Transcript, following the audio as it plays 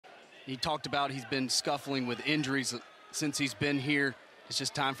He talked about he's been scuffling with injuries since he's been here. It's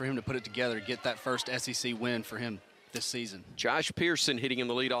just time for him to put it together, get that first SEC win for him this season. Josh Pearson hitting in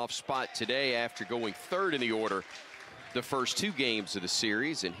the leadoff spot today after going third in the order the first 2 games of the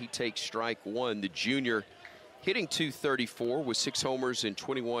series, and he takes strike 1. The junior hitting .234 with 6 homers and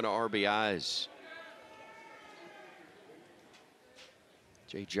 21 RBIs.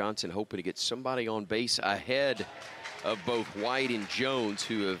 Jay Johnson hoping to get somebody on base ahead of both White and Jones,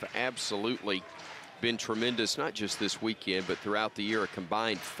 who have absolutely been tremendous, not just this weekend, but throughout the year. A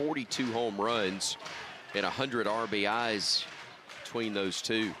combined 42 home runs and 100 RBIs between those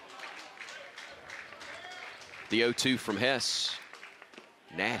two. The 0-2 from Hess.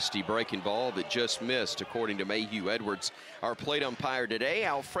 Nasty breaking ball that just missed, according to Mayhew Edwards. Our plate umpire today,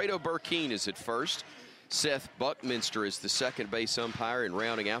 Alfredo Burkeen, is at first. Seth Buckminster is the second base umpire, and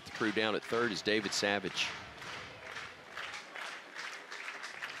rounding out the crew down at third is David Savage.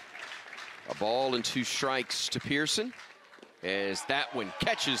 A ball and 2 strikes to Pearson, as that one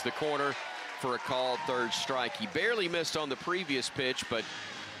catches the corner for a called third strike. He barely missed on the previous pitch, but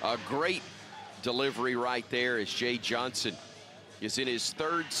a great delivery right there as Jay Johnson is in his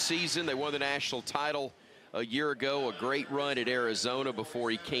 3rd season. They won the national title a year ago, a great run at Arizona before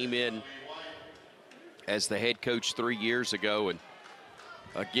he came in as the head coach 3 years ago, and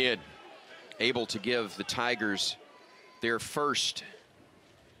again able to give the Tigers their first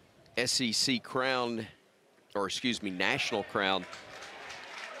SEC crown, or excuse me, national crown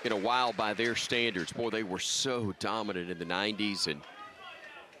in a while by their standards. Boy, they were so dominant in the 90s, and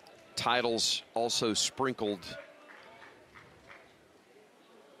titles also sprinkled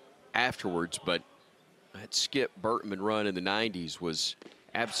afterwards, but that Skip Bertman run in the 90s was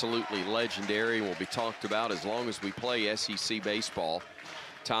absolutely legendary and will be talked about as long as we play SEC baseball.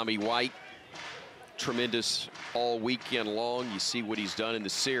 Tommy White, tremendous all weekend long. You see what he's done in the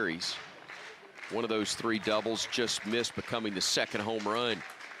series. One of those 3 doubles just missed, becoming the 2nd home run.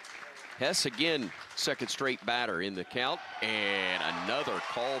 Hess again, 2nd straight batter in the count, and another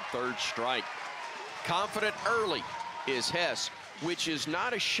called third strike. Confident early is Hess, which is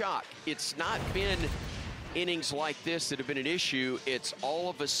not a shock. It's not been innings like this that have been an issue. It's all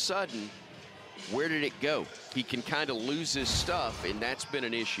of a sudden, where did it go? He can kind of lose his stuff, and that's been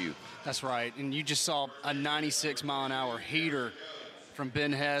an issue. That's right, and you just saw a 96-mile-an-hour heater from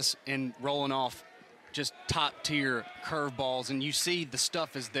Ben Hess and rolling off just top-tier curveballs, and you see the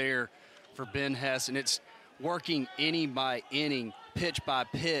stuff is there for Ben Hess, and it's working inning by inning, pitch by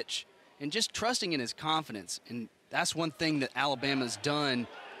pitch, and just trusting in his confidence. And that's one thing that Alabama's done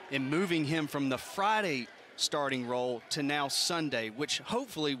in moving him from the Friday starting role to now Sunday, which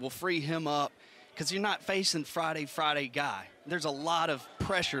hopefully will free him up, because you're not facing Friday guy. There's a lot of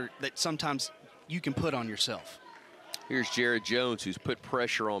pressure that sometimes you can put on yourself. Here's Jared Jones, who's put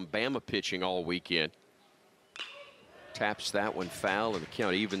pressure on Bama pitching all weekend. Taps that one foul, and the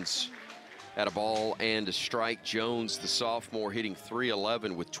count evens at a ball and a strike. Jones, the sophomore, hitting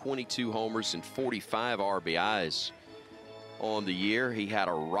 .311 with 22 homers and 45 RBIs on the year. He had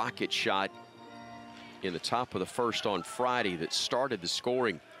a rocket shot in the top of the 1st on Friday that started the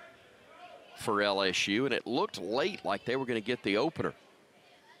scoring for LSU, and it looked late like they were going to get the opener.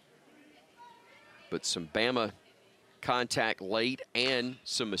 But some Bama contact late and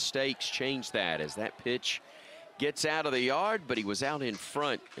some mistakes changed that, as that pitch gets out of the yard, but he was out in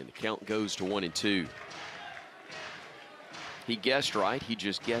front, and the count goes to 1-2. He guessed right, he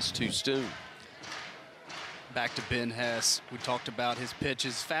just guessed too soon. Back to Ben Hess. We talked about his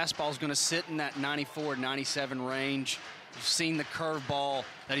pitches. Fastball's going to sit in that 94, 97 range. You've seen the curveball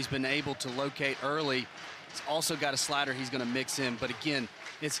that he's been able to locate early. He's also got a slider he's going to mix in. But again,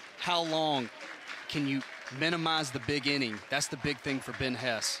 it's how long can you minimize the big inning? That's the big thing for Ben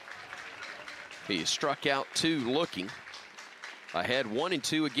Hess. He struck out 2 looking. Ahead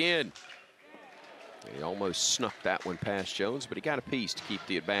 1-2 again. He almost snuck that one past Jones, but he got a piece to keep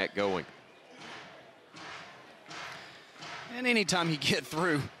the at-bat going. And anytime you get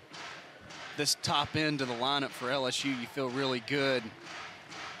through this top end of the lineup for LSU, you feel really good.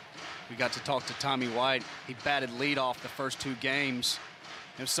 We got to talk to Tommy White. He batted leadoff the first 2 games.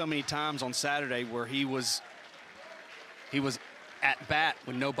 There's so many times on Saturday where he was at bat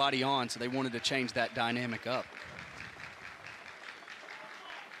with nobody on, so they wanted to change that dynamic up.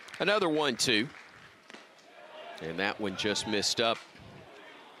 Another 1-2. And that one just missed up.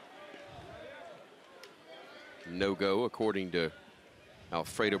 No go, according to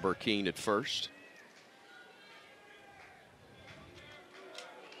Alfredo Burkeen at first.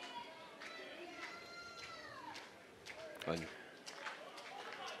 Fun.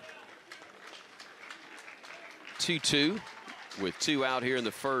 2-2. with 2 out here in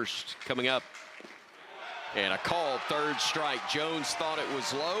the first. Coming up, and a called third strike. Jones thought it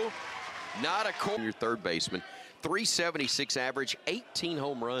was low. Not a call. Your third baseman. 376 average, 18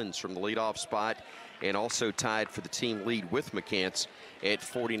 home runs from the leadoff spot, and also tied for the team lead with McCants at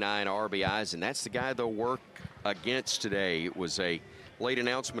 49 RBIs. And that's the guy they'll work against today. It was a late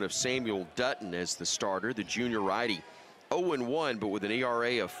announcement of Samuel Dutton as the starter, the junior righty. 0-1, but with an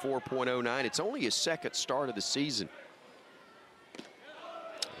ERA of 4.09. It's only his second start of the season.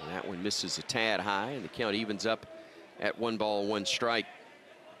 And that one misses a tad high, and the count evens up at 1 ball, 1 strike.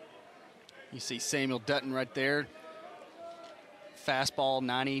 You see Samuel Dutton right there. Fastball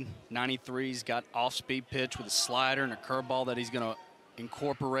 90, 93. He's got off-speed pitch with a slider and a curveball that he's going to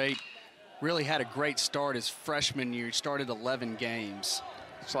incorporate. Really had a great start his freshman year. He started 11 games.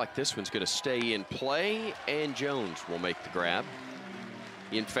 Looks like this one's going to stay in play, and Jones will make the grab.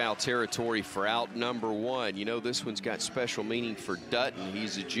 In foul territory for out number 1. You know, this one's got special meaning for Dutton.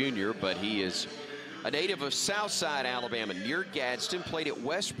 He's a junior, but he is a native of Southside, Alabama, near Gadsden. Played at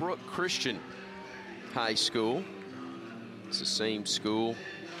Westbrook Christian High School. It's the same school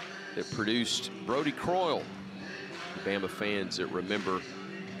that produced Brody Croyle. The Bama fans that remember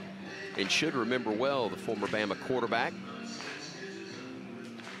and should remember well the former Bama quarterback.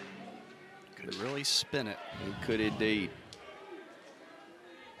 Could really spin it. He could indeed.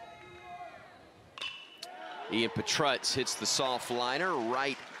 Ian Petrutz hits the soft liner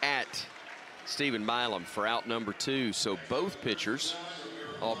right at Stephen Milam for out number 2. So both pitchers,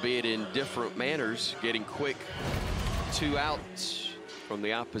 albeit in different manners, getting quick 2 outs from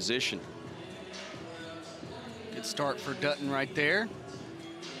the opposition. Good start for Dutton right there.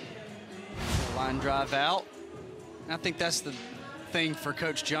 Line drive out. And I think that's the thing for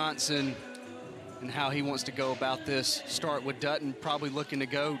Coach Johnson and how he wants to go about this. Start with Dutton, probably looking to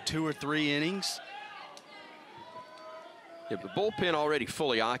go 2 or 3 innings. Yeah, the bullpen already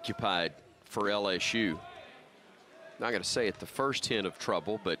fully occupied for LSU. Not going to say at the first hint of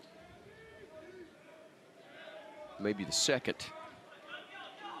trouble, but maybe the second.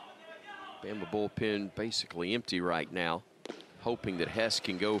 Bama bullpen basically empty right now, hoping that Hess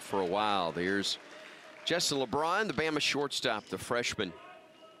can go for a while. There's Justin LeBron, the Bama shortstop, the freshman,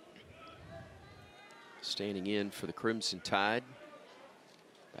 standing in for the Crimson Tide,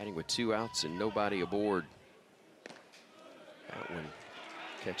 batting with 2 outs and nobody aboard. That one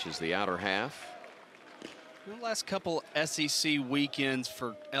catches the outer half. The last couple SEC weekends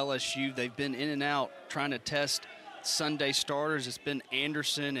for LSU, they've been in and out trying to test Sunday starters. It's been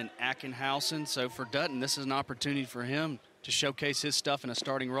Anderson and Ackenhausen. So for Dutton, this is an opportunity for him to showcase his stuff in a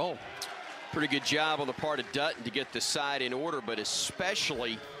starting role. Pretty good job on the part of Dutton to get the side in order, but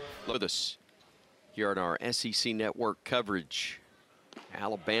especially with us here on our SEC Network coverage.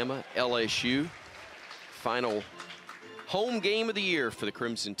 Alabama, LSU, final home game of the year for the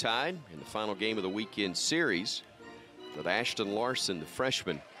Crimson Tide, and the final game of the weekend series with Ashton Larson, the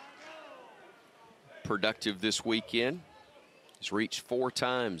freshman. Productive this weekend. He's reached 4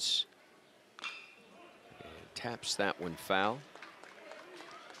 times. And taps that one foul.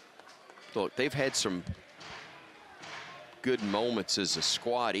 Look, they've had some good moments as a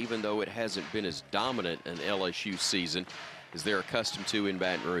squad, even though it hasn't been as dominant an LSU season as they're accustomed to in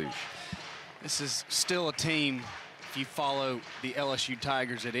Baton Rouge. This is still a team. If you follow the LSU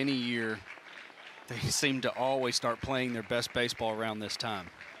Tigers at any year, they seem to always start playing their best baseball around this time.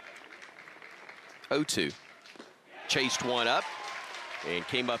 0-2. Chased one up and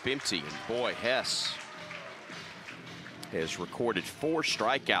came up empty. And boy, Hess has recorded 4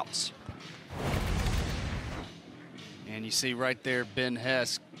 strikeouts. And you see right there, Ben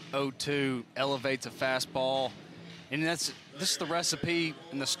Hess, 0-2, elevates a fastball. And this is the recipe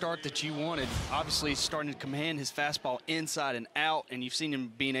and the start that you wanted. Obviously, starting to command his fastball inside and out, and you've seen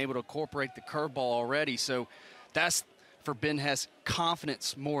him being able to incorporate the curveball already. So that's, for Ben Hess,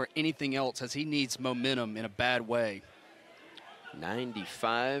 confidence more than anything else, as he needs momentum in a bad way.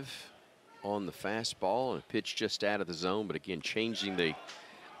 95 on the fastball, and a pitch just out of the zone, but again, changing the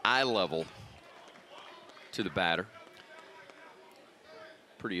eye level to the batter.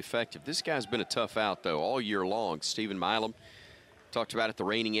 Pretty effective. This guy's been a tough out, though, all year long. Stephen Milam, talked about it, the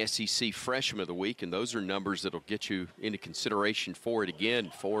reigning SEC Freshman of the Week, and those are numbers that'll get you into consideration for it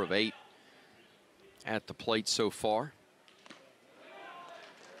again. 4 of 8 at the plate so far.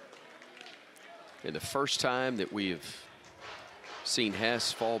 And the first time that we've seen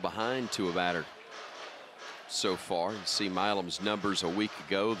Hess fall behind to a batter so far. You see Milam's numbers a week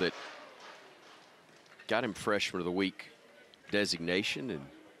ago that got him Freshman of the Week designation, and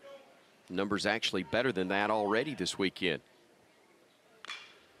numbers actually better than that already this weekend.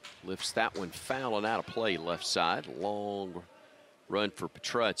 Lifts that one foul and out of play left side. Long run for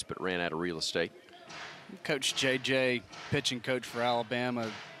Petrutz, but ran out of real estate. Coach JJ, pitching coach for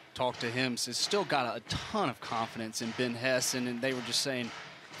Alabama, talked to him, says still got a ton of confidence in Ben Hess, and they were just saying,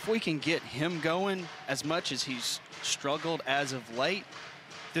 if we can get him going as much as he's struggled as of late,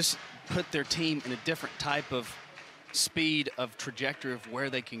 this put their team in a different type of speed of trajectory of where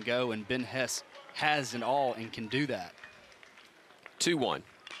they can go, and Ben Hess has it all and can do that. 2-1.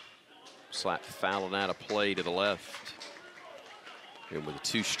 Slap fouling out of play to the left. And with a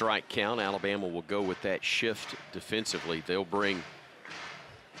 2-strike count, Alabama will go with that shift defensively. They'll bring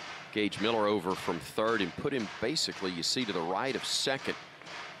Gage Miller over from third and put him basically, you see, to the right of second.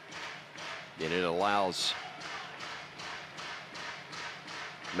 And it allows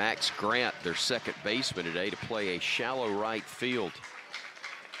Max Grant, their second baseman today, to play a shallow right field.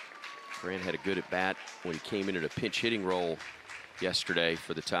 Grant had a good at bat when he came into the pinch hitting role yesterday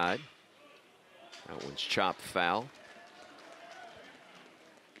for the Tide. That one's chopped foul.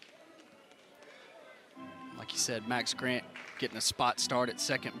 Like you said, Max Grant getting a spot start at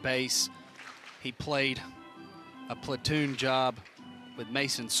second base. He played a platoon job with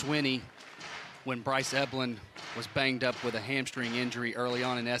Mason Swinney when Bryce Eblin was banged up with a hamstring injury early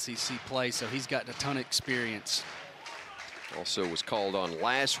on in SEC play, so he's got a ton of experience. Also was called on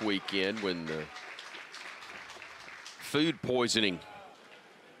last weekend when the food poisoning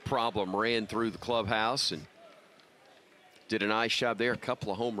problem ran through the clubhouse, and did a nice job there. A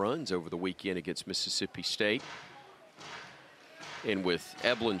couple of home runs over the weekend against Mississippi State. And with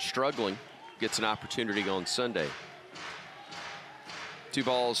Eblin struggling, gets an opportunity on Sunday. 2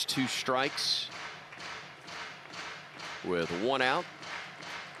 balls, 2 strikes with 1 out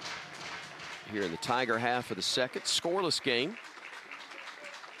here in the Tiger half of the second. Scoreless game.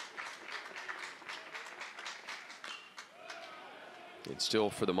 And still,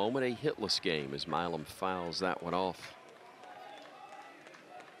 for the moment, a hitless game as Milam fouls that one off.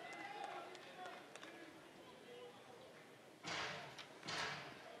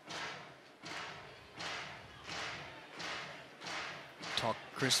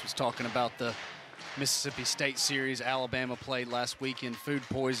 Chris was talking about the Mississippi State series Alabama played last weekend, food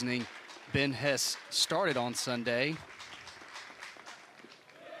poisoning. Ben Hess started on Sunday.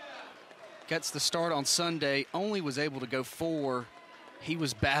 Gets the start on Sunday, only was able to go 4. He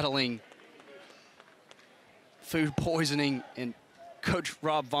was battling food poisoning, and Coach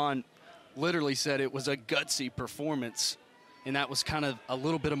Rob Vaughn literally said it was a gutsy performance, and that was kind of a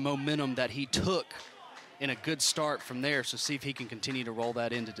little bit of momentum that he took in a good start from there. So see if he can continue to roll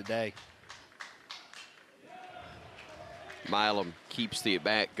that into today. Milam keeps the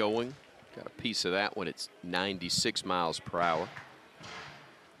at-bat going. Got a piece of that when it's 96 miles per hour.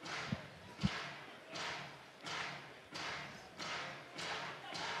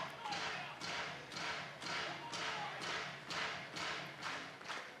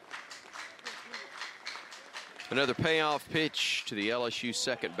 Another payoff pitch to the LSU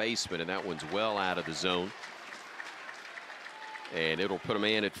second baseman, and that one's well out of the zone. And it'll put a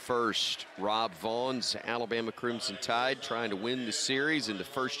man at first. Rob Vaughn's Alabama Crimson Tide trying to win the series, and the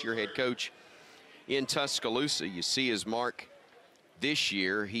first-year head coach in Tuscaloosa. You see his mark this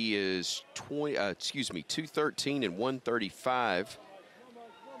year. He is 213 and 135,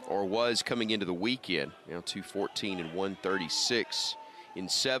 or was coming into the weekend. Now 214 and 136 in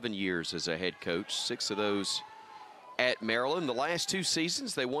 7 years as a head coach. 6 of those at Maryland. The last 2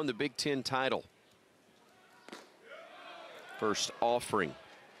 seasons, they won the Big Ten title. First offering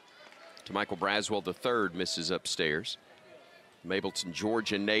to Michael Braswell III, misses upstairs. Mableton,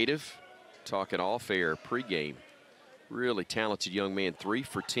 Georgia native, talking off-air pregame. Really talented young man, 3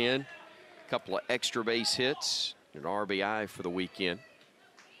 for 10. A couple of extra base hits, an RBI for the weekend.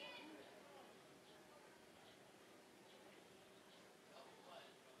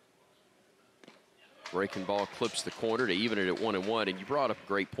 Breaking ball clips the corner to even it at 1-1. And you brought up a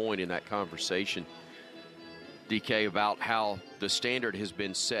great point in that conversation, DK, about how the standard has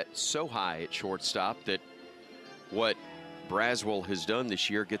been set so high at shortstop that what Braswell has done this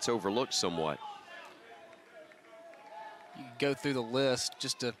year gets overlooked somewhat. You go through the list,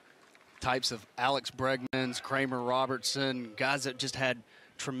 just the types of Alex Bregmans, Kramer Robertson, guys that just had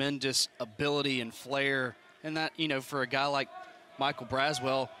tremendous ability and flair. And that, you know, for a guy like Michael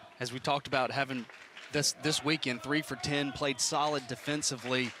Braswell, as we talked about, having this weekend, 3 for 10, played solid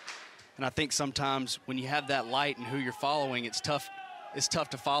defensively. And I think sometimes when you have that light and who you're following, it's tough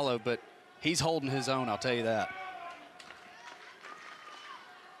to follow, but he's holding his own, I'll tell you that.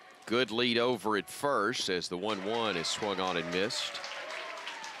 Good lead over at first as the 1-1 is swung on and missed.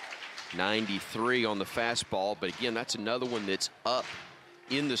 93 on the fastball, but again, that's another one that's up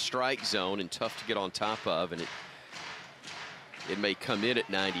in the strike zone and tough to get on top of, and It may come in at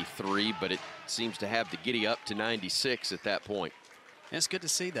 93, but it seems to have to giddy up to 96 at that point. And it's good to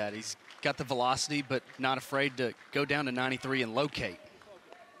see that. He's got the velocity, but not afraid to go down to 93 and locate.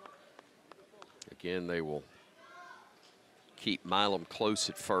 Again, they will keep Milam close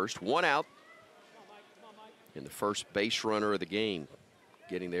at first. One out. And the first base runner of the game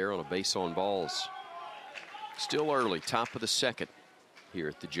getting there on a base on balls. Still early, top of the second here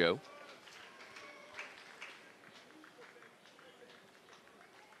at the Joe.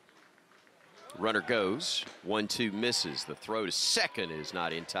 Runner goes, 1-2 misses. The throw to second is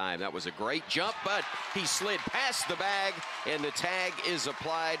not in time. That was a great jump, but he slid past the bag, and the tag is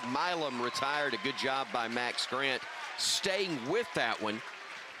applied. Milam retired. A good job by Max Grant staying with that one,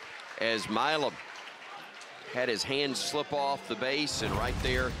 as Milam had his hand slip off the base, and right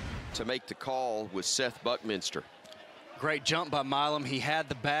there to make the call was Seth Buckminster. Great jump by Milam. He had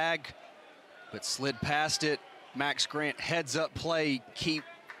the bag, but slid past it. Max Grant heads up play,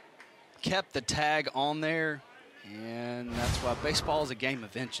 kept the tag on there, and that's why baseball is a game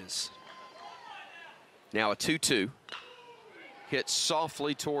of inches. Now a 2-2. Hit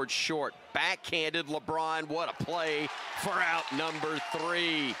softly towards short. Backhanded LeBron. What a play for out number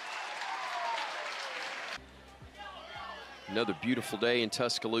 3. Another beautiful day in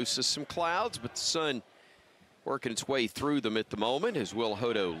Tuscaloosa. Some clouds, but the sun working its way through them at the moment as Will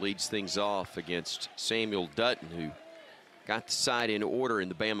Hodo leads things off against Samuel Dutton, who got the side in order in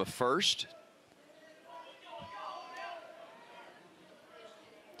the Bama first.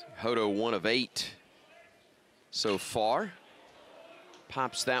 Hodo 1 of 8 so far.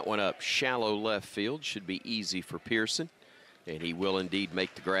 Pops that one up shallow left field. Should be easy for Pearson. And he will indeed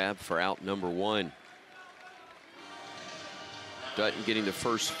make the grab for out number 1. Dutton getting the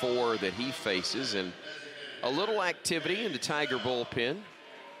first 4 that he faces, and a little activity in the Tiger bullpen.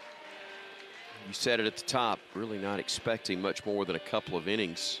 You said it at the top, really not expecting much more than a couple of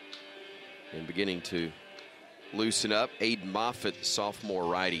innings, and beginning to loosen up. Aiden Moffitt, the sophomore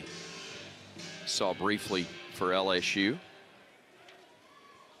righty, saw briefly for LSU.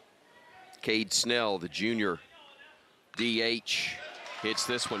 Cade Snell, the junior DH, hits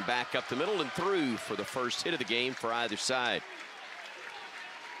this one back up the middle and through for the first hit of the game for either side.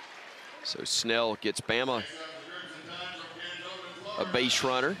 So Snell gets Bama a base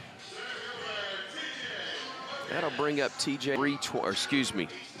runner. That'll bring up TJ,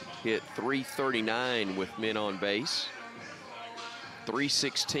 hit 339 with men on base.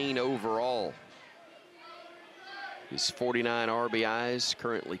 316 overall. His 49 RBIs,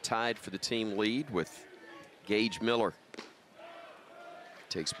 currently tied for the team lead with Gage Miller.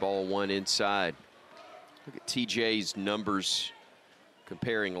 Takes ball 1 inside. Look at TJ's numbers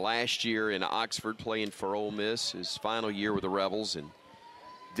comparing last year in Oxford playing for Ole Miss, his final year with the Rebels, and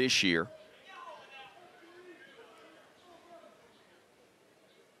this year.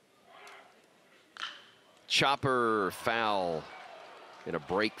 Chopper foul, and a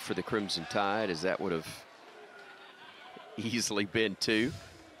break for the Crimson Tide, as that would have easily been 2.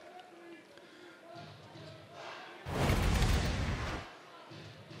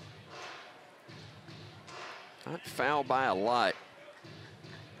 Not foul by a lot,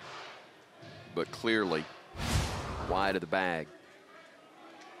 but clearly wide of the bag.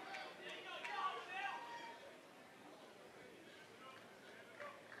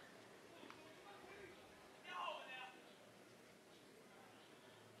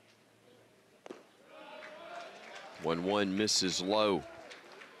 One misses low.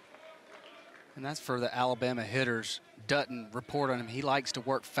 And that's for the Alabama hitters. Dutton, report on him, he likes to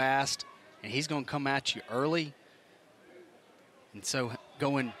work fast, and he's going to come at you early. And so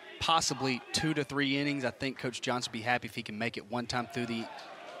going possibly 2 to 3 innings, I think Coach Johnson will be happy if he can make it one time through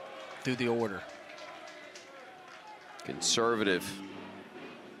the order. Conservative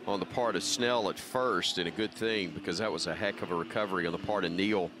on the part of Snell at first, and a good thing, because that was a heck of a recovery on the part of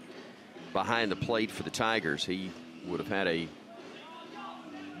Neal behind the plate for the Tigers. He would have had a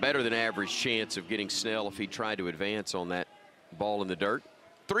better than average chance of getting Snell if he tried to advance on that ball in the dirt.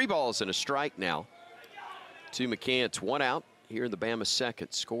 3 balls and a strike now to McCants. 1 out here in the Bama second.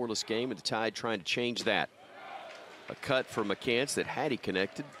 Scoreless game, and the Tide trying to change that. A cut for McCants that, had he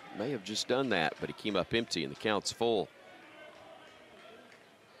connected, may have just done that, but he came up empty and the count's full.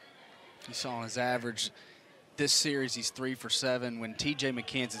 You saw on his average this series, he's 3 for 7. When TJ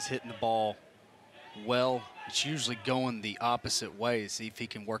McCants is hitting the ball well, it's usually going the opposite way. See if he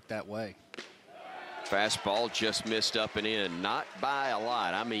can work that way. Fastball just missed up and in, not by a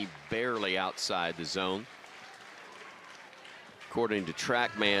lot. I mean, barely outside the zone, according to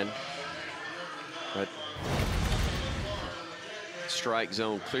TrackMan. But strike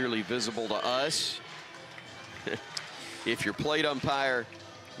zone clearly visible to us. if you're plate umpire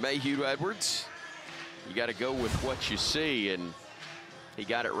Mayhew Edwards, you got to go with what you see, and he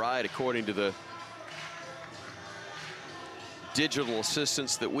got it right according to the digital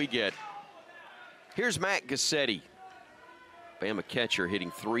assistance that we get. Here's Matt Gassetti, Bama catcher,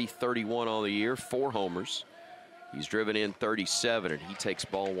 hitting .331 on the year, 4 homers. He's driven in 37, and he takes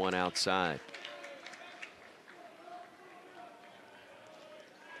ball 1 outside.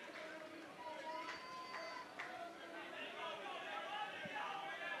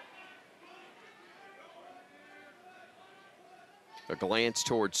 A glance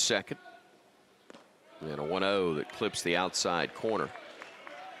towards second. And a 1-0 that clips the outside corner.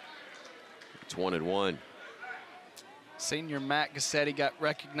 It's 1-1. Senior Matt Gassetti got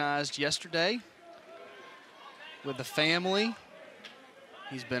recognized yesterday with the family.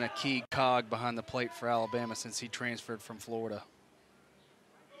 He's been a key cog behind the plate for Alabama since he transferred from Florida.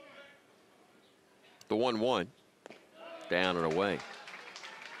 The 1-1. Down and away.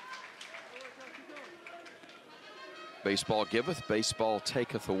 Baseball giveth, baseball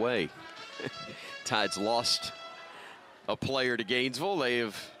taketh away. Tide's lost a player to Gainesville.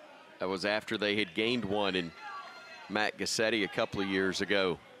 That was after they had gained one in Matt Gassetti a couple of years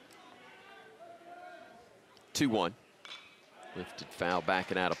ago. 2-1. Lifted foul,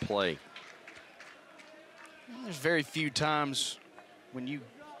 backing out of play. There's very few times when you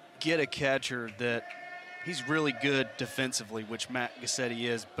get a catcher that he's really good defensively, which Matt Gassetti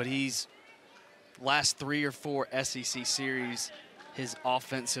is, but he's last 3 or 4 SEC series, his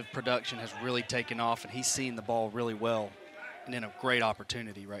offensive production has really taken off, and he's seeing the ball really well, and in a great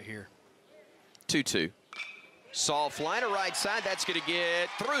opportunity right here. 2-2. Soft liner right side. That's going to get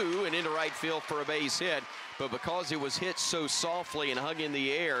through and into right field for a base hit. But because it was hit so softly and hung in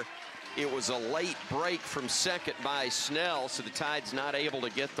the air, it was a late break from second by Snell, so the Tide's not able to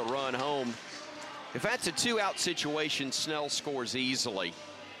get the run home. If that's a 2-out situation, Snell scores easily.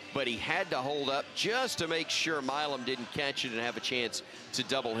 But he had to hold up just to make sure Milam didn't catch it and have a chance to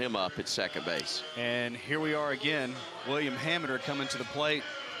double him up at second base. And here we are again. William Hamiter coming to the plate,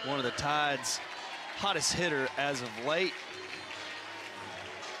 one of the Tide's hottest hitter as of late.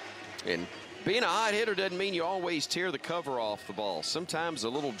 And being a hot hitter doesn't mean you always tear the cover off the ball. Sometimes a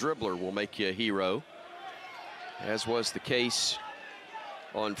little dribbler will make you a hero, as was the case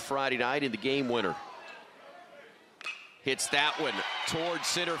on Friday night in the game winner. Hits that one towards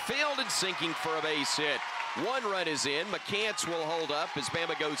center field and sinking for a base hit. 1 run is in. McCants will hold up as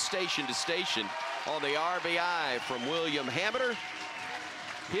Bama goes station to station on the RBI from William Hamiter.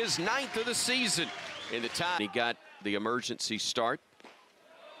 His 9th of the season in the Tide. He got the emergency start.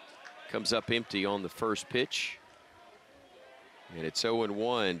 Comes up empty on the first pitch. And it's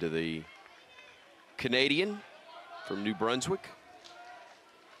 0-1 to the Canadian from New Brunswick.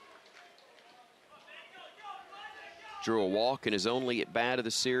 Drew a walk in his only at bat of the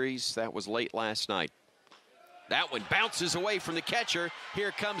series. That was late last night. That one bounces away from the catcher.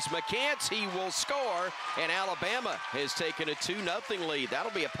 Here comes McCants. He will score, and Alabama has taken a 2-0 lead.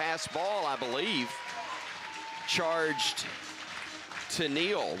 That'll be a pass ball, I believe. Charged to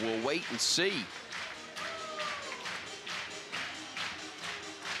Neal. We'll wait and see.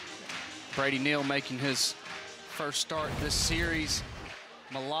 Brady Neal making his first start this series.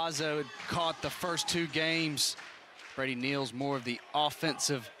 Milazzo had caught the first 2 games. Brady Neal's more of the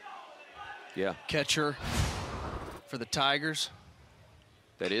offensive catcher for the Tigers.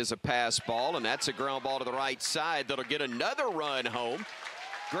 That is a pass ball, and that's a ground ball to the right side that'll get another run home.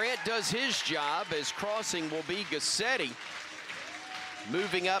 Grant does his job as crossing will be Gassetti.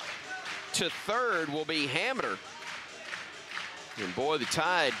 Moving up to third will be Hamiter. And boy, the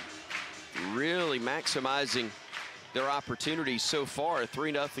Tide really maximizing their opportunities so far. A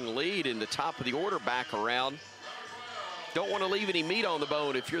 3-0 lead in the top of the order back around. Don't want to leave any meat on the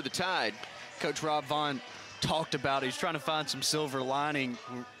bone if you're the Tide. Coach Rob Vaughn talked about it. He's trying to find some silver lining.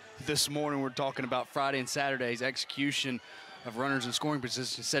 This morning we're talking about Friday and Saturday's execution of runners in scoring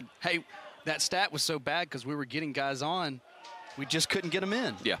position. Said, hey, that stat was so bad because we were getting guys on, we just couldn't get them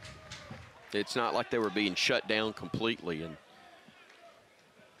in. Yeah. It's not like they were being shut down completely. And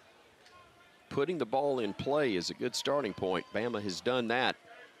putting the ball in play is a good starting point. Bama has done that.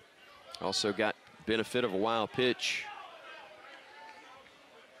 Also got benefit of a wild pitch.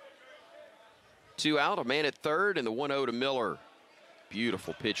 2 out, a man at third, and the 1-0 to Miller.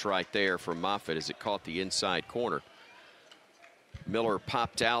 Beautiful pitch right there from Moffitt as it caught the inside corner. Miller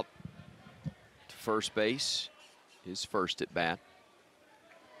popped out to first base, his first at bat.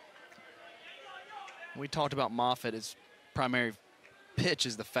 We talked about Moffitt. His primary pitch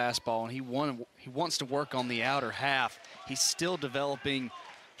is the fastball, and he wants to work on the outer half. He's still developing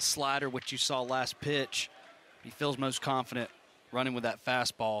slider, which you saw last pitch. He feels most confident running with that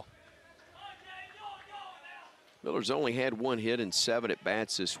fastball. Miller's only had 1 hit and 7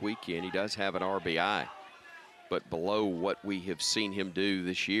 at-bats this weekend. He does have an RBI, but below what we have seen him do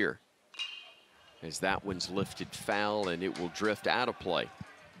this year. As that one's lifted foul, and it will drift out of play.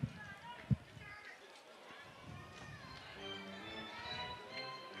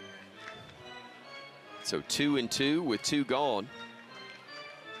 So 2-2 with 2 gone.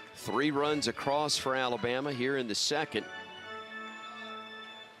 3 runs across for Alabama here in the second.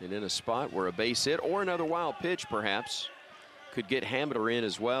 And in a spot where a base hit or another wild pitch perhaps could get Hamiter in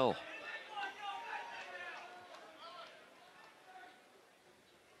as well.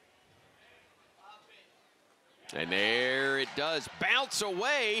 And there it does bounce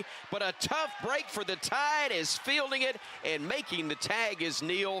away, but a tough break for the Tide as fielding it and making the tag is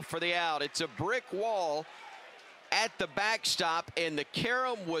Neal for the out. It's a brick wall at the backstop, and the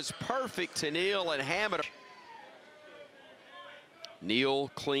carom was perfect to Neal and Hamiter. Neal,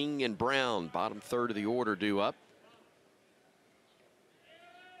 Kling, and Brown, bottom third of the order, due up.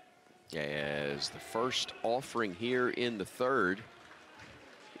 As the first offering here in the third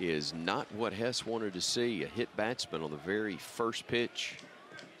is not what Hess wanted to see. A hit batsman on the very first pitch.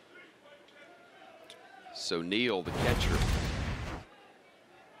 So Neal, the catcher,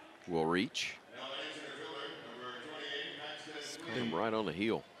 will reach. Put him right on the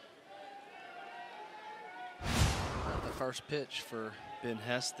heel. The first pitch for Ben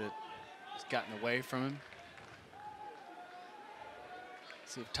Hess that has gotten away from him.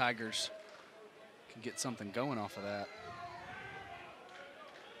 See if Tigers can get something going off of that.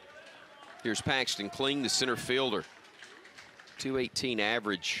 Here's Paxton Kling, the center fielder. 218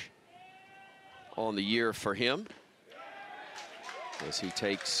 average on the year for him as he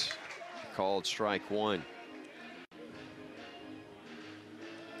takes called strike 1.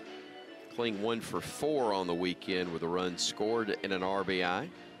 Kling 1 for 4 on the weekend with a run scored and an RBI.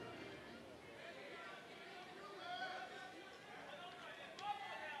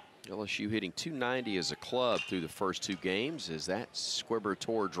 LSU hitting .290 as a club through the first 2 games. As that squibber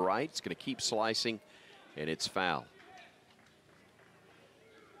towards right, it's going to keep slicing, and it's foul.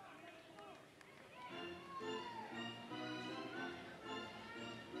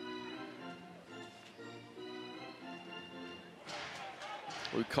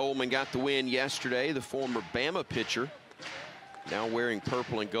 Luke Coleman got the win yesterday. The former Bama pitcher, now wearing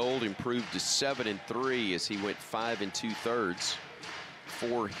purple and gold, improved to 7-3 as he went 5 2/3.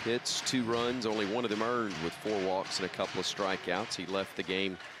 4 hits, 2 runs, only 1 of them earned with 4 walks and a couple of strikeouts. He left the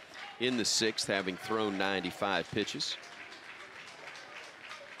game in the 6th, having thrown 95 pitches.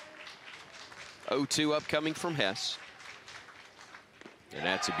 0-2 upcoming from Hess. And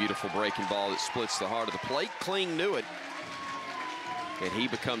that's a beautiful breaking ball that splits the heart of the plate. Kling knew it. And he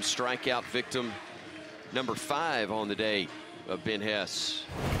becomes strikeout victim number 5 on the day of Ben Hess.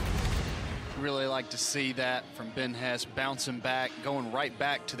 Really like to see that from Ben Hess, bouncing back, going right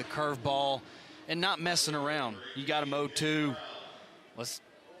back to the curveball and not messing around. You got him 0-2. That's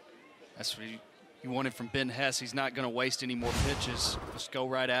what you wanted from Ben Hess. He's not going to waste any more pitches. Let's go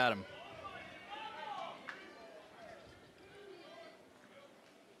right at him.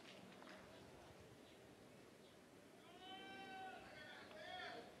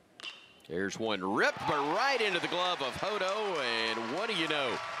 There's one ripped, but right into the glove of Hodo, and what do you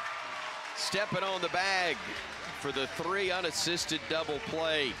know? Stepping on the bag for the 3 unassisted double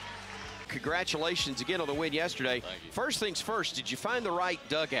play. Congratulations again on the win yesterday. First things first, did you find the right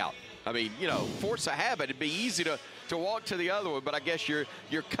dugout? I mean, you know, force of habit, it'd be easy to walk to the other one, but I guess you're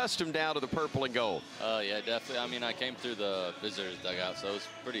accustomed now to the purple and gold. Yeah, definitely. I mean, I came through the visitors dugout, so it was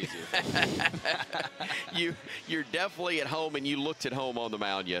pretty easy. You're definitely at home, and you looked at home on the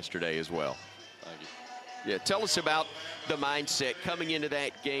mound yesterday as well. Thank you. Yeah, tell us about the mindset coming into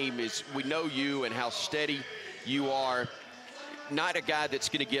that game. Is we know you and how steady you are. Not a guy that's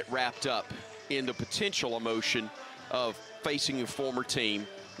going to get wrapped up in the potential emotion of facing a former team.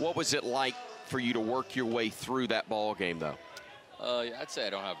 What was it like for you to work your way through that ball game, though? Yeah, I'd say I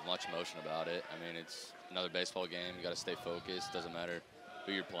don't have much emotion about it. I mean, it's another baseball game. You got to stay focused. Doesn't matter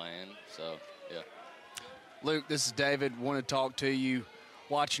who you're playing. So, yeah. Luke, this is David. Want to talk to you.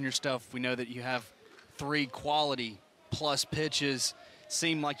 Watching your stuff, we know that you have 3 quality plus pitches.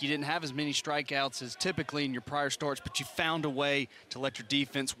 Seemed like you didn't have as many strikeouts as typically in your prior starts, but you found a way to let your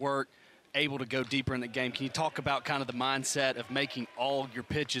defense work, able to go deeper in the game. Can you talk about kind of the mindset of making all your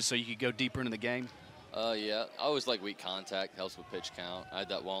pitches so you could go deeper into the game? Yeah, I always like weak contact, helps with pitch count. I had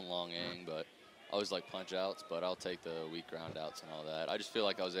that one long inning, but I always like punch outs, but I'll take the weak ground outs and all that. I just feel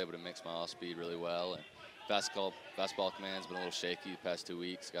like I was able to mix my off speed really well, and fastball command's been a little shaky the past 2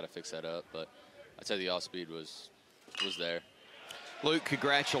 weeks. Got to fix that up, but I'd say the off speed was there. Luke,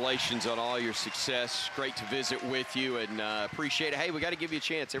 congratulations on all your success. Great to visit with you, and appreciate it. Hey, we got to give you a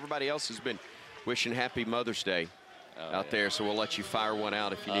chance. Everybody else has been wishing Happy Mother's Day out there, so we'll let you fire one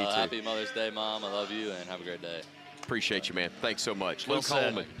out if you need to. Happy Mother's Day, Mom. I love you, and have a great day. Appreciate you, man. Thanks so much. Well Luke said.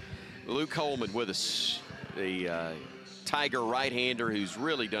 Holman. Luke Holman with us, the Tiger right-hander who's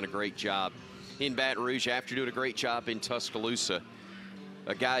really done a great job in Baton Rouge after doing a great job in Tuscaloosa.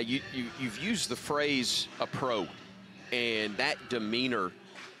 A guy, you've used the phrase a pro, and that demeanor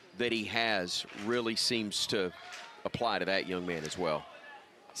that he has really seems to apply to that young man as well.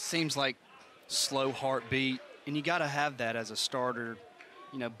 Seems like slow heartbeat, and you got to have that as a starter.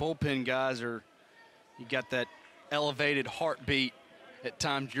 You know, bullpen guys you got that elevated heartbeat. At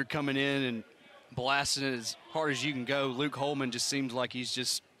times you're coming in and blasting it as hard as you can go. Luke Holman just seems like he's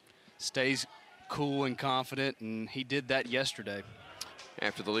just stays cool and confident, and he did that yesterday.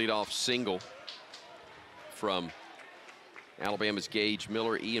 After the leadoff single from Alabama's Gage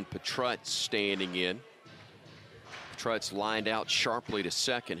Miller, Ian Petrutz standing in. Petrutz lined out sharply to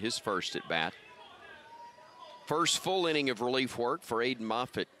second, his first at bat. First full inning of relief work for Aiden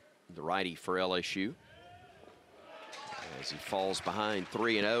Moffitt, the righty for LSU, as he falls behind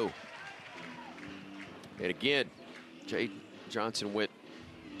 3-0. And again, Jay Johnson went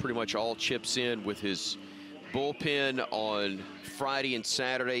pretty much all chips in with his bullpen on Friday and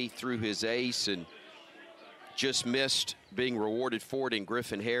Saturday through his ace, and just missed being rewarded for it in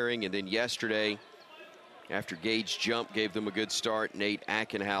Griffin Herring. And then yesterday, after Gage jumped, gave them a good start. Nate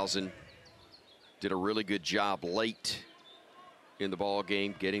Ackenhausen did a really good job late in the ball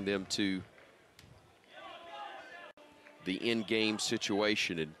game, getting them to the in-game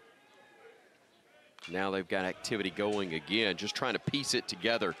situation, and now they've got activity going again, just trying to piece it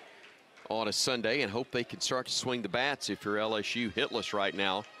together on a Sunday and hope they can start to swing the bats if you're LSU hitless right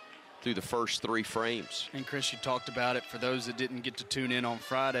now through the first 3 frames. And Chris, you talked about it. For those that didn't get to tune in on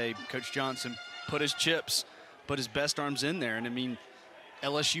Friday, Coach Johnson put his chips, put his best arms in there. And I mean,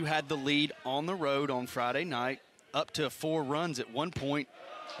 LSU had the lead on the road on Friday night, up to 4 runs at one point,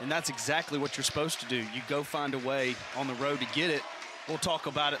 and that's exactly what you're supposed to do. You go find a way on the road to get it. We'll talk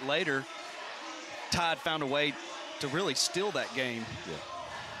about it later. Tide found a way to really steal that game. Yeah.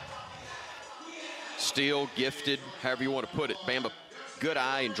 Steal, gifted, however you want to put it. Bama, good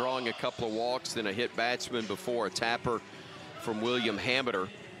eye in drawing a couple of walks, then a hit batsman before a tapper from William Hameter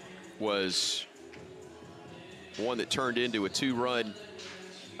was one that turned into a 2-run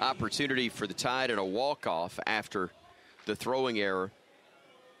opportunity for the Tide and a walk-off after the throwing error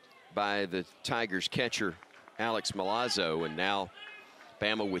by the Tigers catcher Alex Milazzo. And now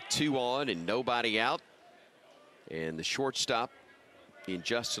Bama with 2 on and nobody out, and the shortstop in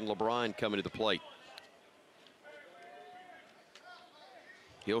Justin LeBron coming to the plate.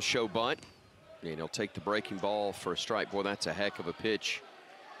 He'll show bunt, and he'll take the breaking ball for a strike. Boy, that's a heck of a pitch.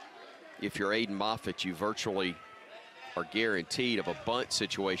 If you're Aiden Moffitt, you virtually are guaranteed of a bunt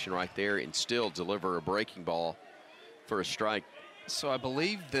situation right there and still deliver a breaking ball for a strike. So I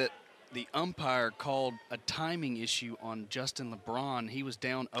believe that the umpire called a timing issue on Justin LeBron. He was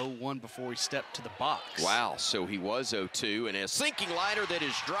down 0-1 before he stepped to the box. Wow, so he was 0-2, and a sinking liner that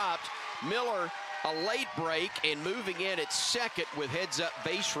is dropped. Miller, a late break, and moving in at second with heads-up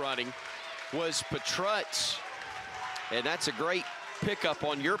base running was Petrutz. And that's a great pickup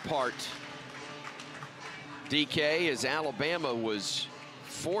on your part, DK, as Alabama was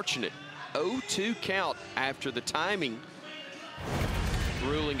fortunate. 0-2 count after the timing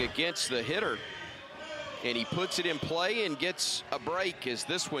ruling against the hitter, and he puts it in play and gets a break as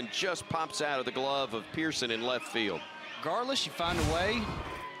this one just pops out of the glove of Pearson in left field. Regardless, you find a way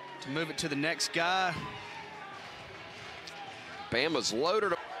to move it to the next guy. Bama's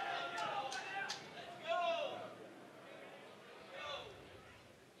loaded.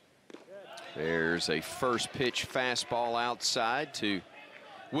 There's a first pitch fastball outside to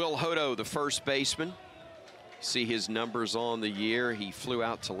Will Hodo, the first baseman. See his numbers on the year. He flew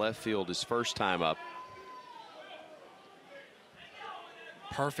out to left field his first time up.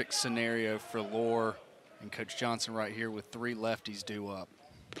 Perfect scenario for Lohr and Coach Johnson right here with 3 lefties due up.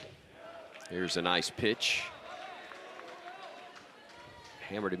 Here's a nice pitch.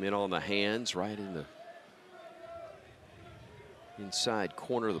 Hammered him in on the hands, right in the inside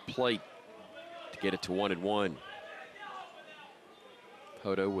corner of the plate to get it to 1-1.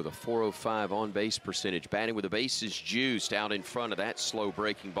 Hodo with a .405 on-base percentage, batting with the bases juiced out in front of that slow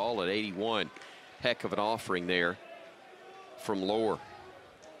breaking ball at 81. Heck of an offering there from Lohr.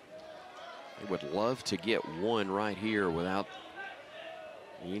 They would love to get one right here without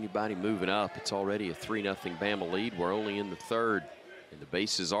anybody moving up. It's already a 3-0 Bama lead. We're only in the 3rd, and the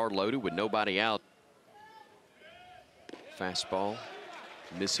bases are loaded with nobody out Fastball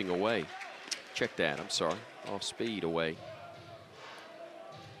missing away. Check that, I'm sorry. Off speed away.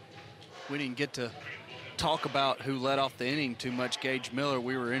 We didn't get to talk about who led off the inning too much, Gage Miller.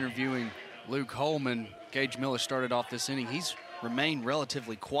 We were interviewing Luke Holman. Gage Miller started off this inning. He's remained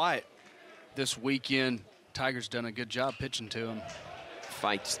relatively quiet this weekend. Tigers done a good job pitching to him.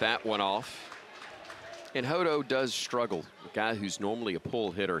 Fights that one off. And Hodo does struggle. A guy who's normally a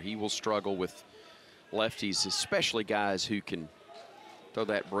pull hitter, he will struggle with lefties, especially guys who can throw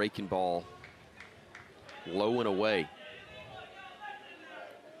that breaking ball low and away.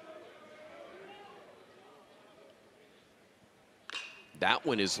 That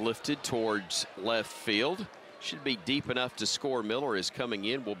one is lifted towards left field. Should be deep enough to score. Miller is coming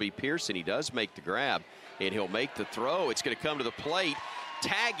in. Will be Pearson. He does make the grab, and he'll make the throw. It's going to come to the plate.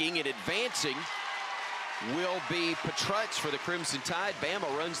 Tagging and advancing will be Petrutz for the Crimson Tide.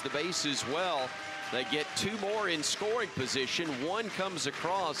 Bama runs the bases well. They get two more in scoring position. One comes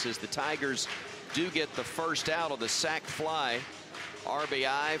across as the Tigers do get the first out of the sac fly.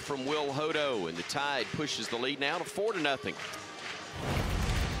 RBI from Will Hodo, and the Tide pushes the lead now to 4-0.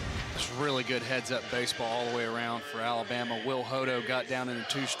 It's really good heads-up baseball all the way around for Alabama. Will Hodo got down in a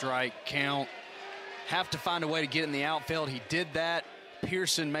 2-strike count. Have to find a way to get in the outfield. He did that.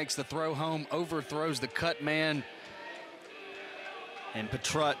 Pearson makes the throw home, overthrows the cut man. And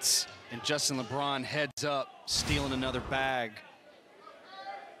Petrutz and Justin LeBron heads up, stealing another bag.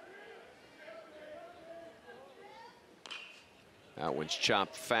 That one's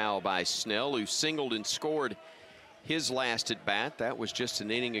chopped foul by Snell, who singled and scored his last at bat. That was just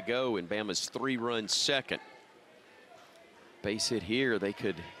an inning ago in Bama's 3-run second. Base hit here, they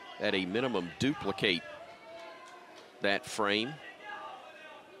could at a minimum duplicate that frame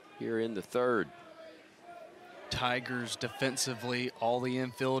here in the third. Tigers defensively, all the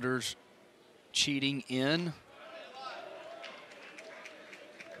infielders cheating in.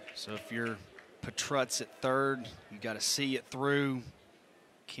 So if you're Petrutz at third, you got to see it through.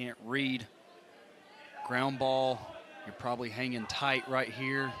 Can't read. Ground ball, you're probably hanging tight right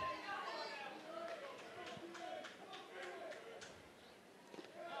here.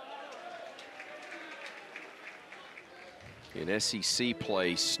 In SEC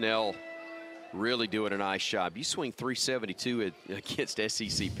play, Snell really doing a nice job. You swing 372 against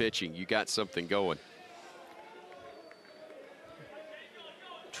SEC pitching, you got something going.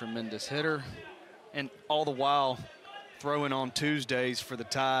 Tremendous hitter. And all the while throwing on Tuesdays for the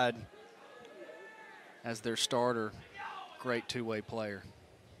Tide as their starter. Great two-way player.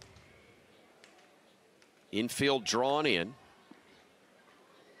 Infield drawn in.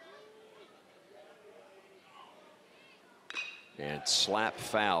 And slap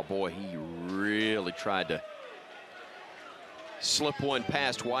foul. Boy, he really tried to slip one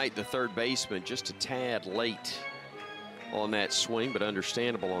past White, the third baseman, just a tad late on that swing, but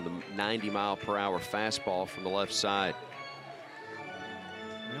understandable on the 90-mile-per-hour fastball from the left side.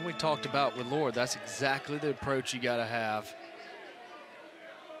 And we talked about with Lord, that's exactly the approach you got to have.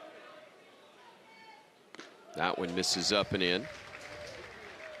 That one misses up and in.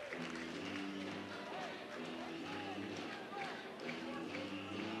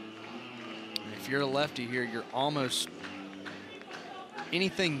 If you're a lefty here, you're almost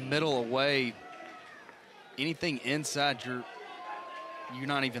anything middle away, anything inside, you're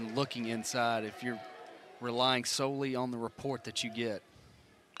not even looking inside if you're relying solely on the report that you get.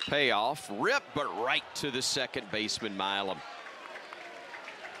 Payoff, rip, but right to the second baseman, Milam.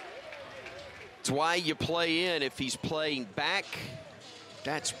 It's why you play in. If he's playing back,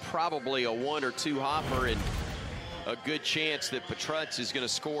 that's probably a 1 or 2 hopper and a good chance that Petrutz is going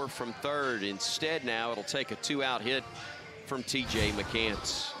to score from third. Instead now it'll take a 2-out hit from TJ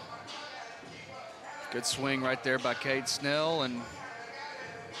McCants. Good swing right there by Cade Snell, and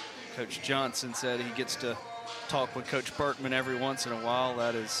Coach Johnson said he gets to talk with Coach Berkman every once in a while.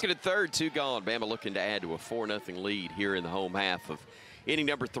 That is. Get a third, 2 gone. Bama looking to add to a 4-0 lead here in the home half of inning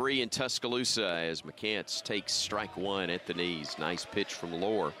number 3 in Tuscaloosa as McCants takes strike 1 at the knees. Nice pitch from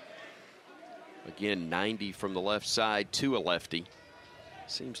Lohr. Again, 90 from the left side to a lefty.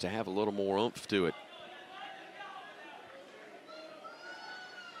 Seems to have a little more oomph to it.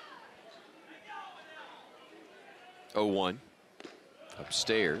 Oh, 1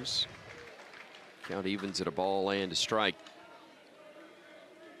 upstairs. Count evens at a ball and a strike.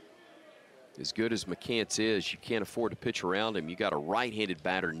 As good as McCants is, you can't afford to pitch around him. You got a right-handed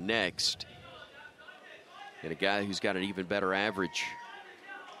batter next, and a guy who's got an even better average.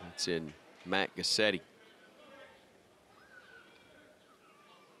 That's in Matt Gassetti.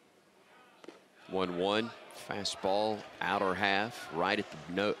 1-1, fastball, outer half, right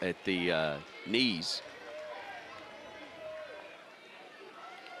at the knees.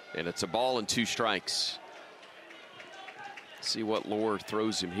 And it's a ball and 2 strikes. See what Lohr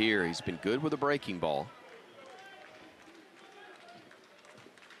throws him here. He's been good with a breaking ball.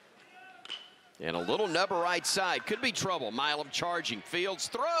 And a little number right side. Could be trouble. Milam charging. Fields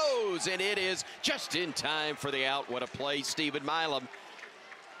throws, and it is just in time for the out. What a play, Stephen Milam.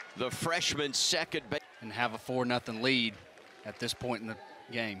 The freshman second base. And have a 4-0 lead at this point in the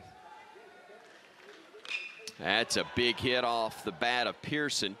game. That's a big hit off the bat of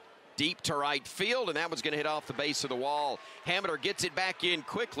Pearson. Deep to right field, and that one's going to hit off the base of the wall. Hamiter gets it back in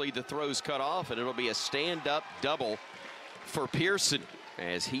quickly. The throw's cut off, and it'll be a stand-up double for Pearson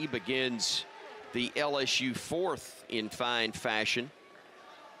as he begins the LSU 4th in fine fashion.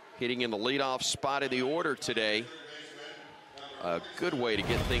 Hitting in the leadoff spot of the order today. A good way to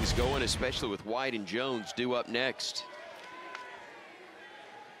get things going, especially with White and Jones due up next.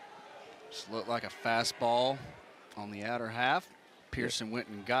 Just looked like a fastball on the outer half. Pearson went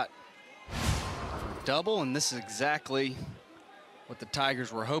and got a double, and this is exactly what the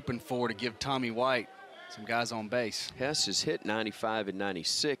Tigers were hoping for, to give Tommy White some guys on base. Hess has hit 95 and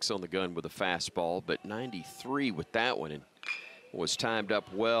 96 on the gun with a fastball, but 93 with that one, and was timed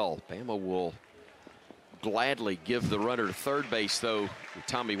up well. Bama will gladly give the runner to third base, though. With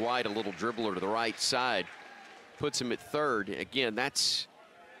Tommy White, a little dribbler to the right side, puts him at third. Again, that's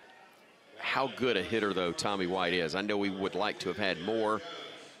how good a hitter, though, Tommy White is. I know we would like to have had more,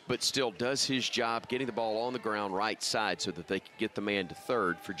 but still does his job getting the ball on the ground right side so that they can get the man to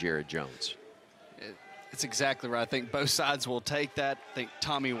third for Jared Jones. It's exactly right. I think both sides will take that. I think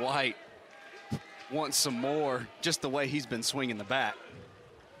Tommy White wants some more, just the way he's been swinging the bat.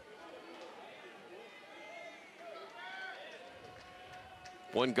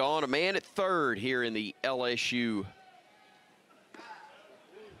 One gone, a man at third here in the LSU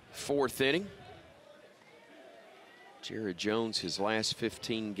 4th inning. Jared Jones, his last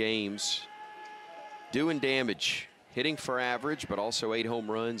 15 games, doing damage, hitting for average, but also 8 home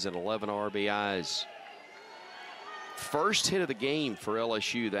runs and 11 RBIs. First hit of the game for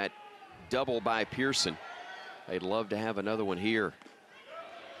LSU, that double by Pearson. They'd love to have another one here.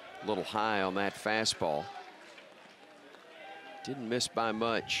 A little high on that fastball. Didn't miss by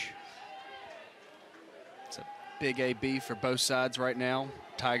much. It's a big AB for both sides right now.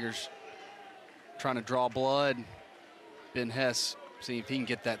 Tigers trying to draw blood. Ben Hess, see if he can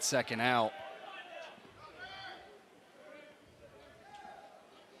get that second out.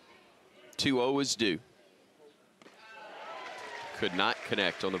 2-0 is due. Could not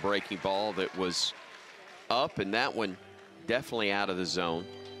connect on the breaking ball that was up, and that one definitely out of the zone.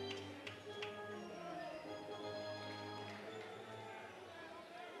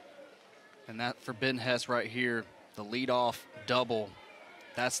 And that for Ben Hess right here, the leadoff double,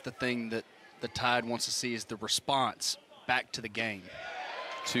 that's the thing that the Tide wants to see, is the response back to the game.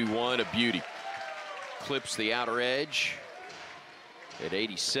 2-1, a beauty. Clips the outer edge at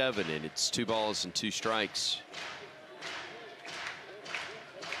 87, and it's 2 balls and 2 strikes.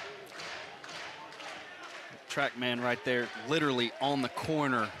 Track man right there, literally on the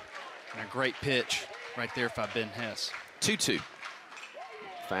corner, and a great pitch right there by Ben Hess. 2-2.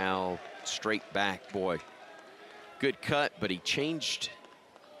 Foul, straight back, boy. Good cut, but he changed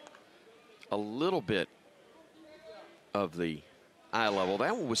a little bit of the eye level.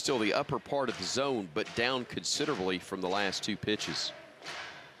 That one was still the upper part of the zone, but down considerably from the last 2 pitches.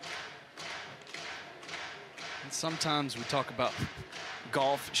 And sometimes we talk about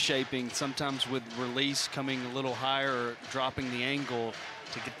golf shaping, sometimes with release coming a little higher or dropping the angle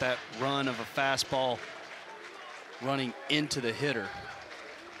to get that run of a fastball running into the hitter.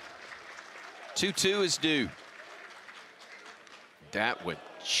 2-2 is due. That one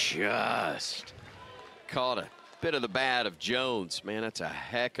just caught a bit of the bat of Jones. Man, that's a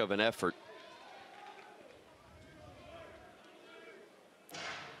heck of an effort.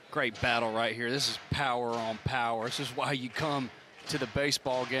 Great battle right here. This is power on power. This is why you come to the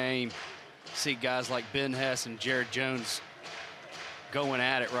baseball game, see guys like Ben Hess and Jared Jones going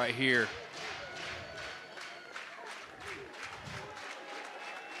at it right here.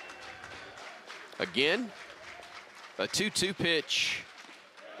 Again, a 2-2 pitch,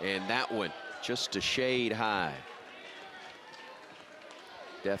 and that one just a shade high.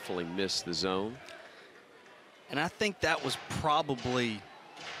 Definitely missed the zone. And I think that was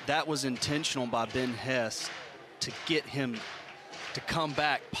intentional by Ben Hess to get him to come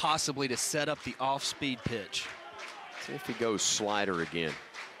back, possibly to set up the off-speed pitch. See if he goes slider again.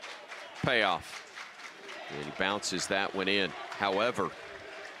 Payoff. And he bounces that one in. However,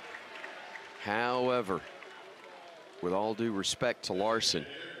 with all due respect to Larson,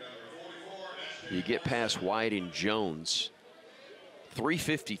 you get past White and Jones,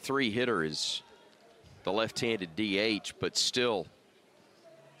 .353 hitter is the left-handed DH, but still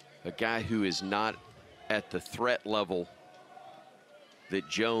a guy who is not at the threat level that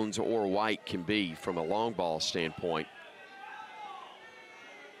Jones or White can be from a long ball standpoint.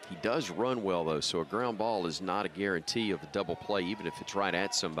 He does run well, though, so a ground ball is not a guarantee of a double play, even if it's right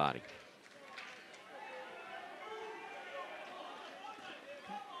at somebody.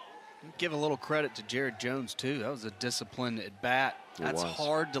 Give a little credit to Jared Jones, too. That was a disciplined at bat. That's was.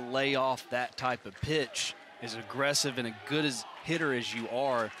 hard to lay off that type of pitch. As aggressive and a good as hitter as you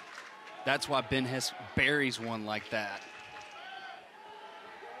are, that's why Ben Hess buries one like that.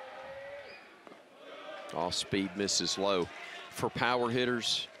 Off speed misses low. For power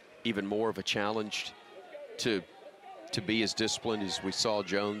hitters, even more of a challenge to be as disciplined as we saw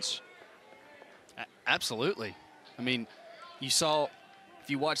Jones. Absolutely. I mean, you saw, if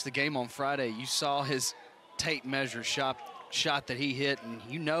you watched the game on Friday, you saw his tape measure shot that he hit, and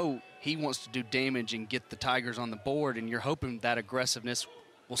you know he wants to do damage and get the Tigers on the board, and you're hoping that aggressiveness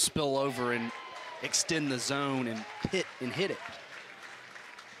will spill over and extend the zone and hit it.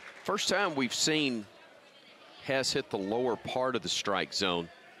 First time we've seen Hess hit the lower part of the strike zone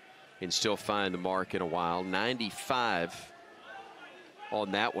and still find the mark in a while. 95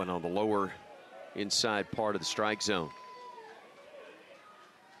 on that one on the lower inside part of the strike zone.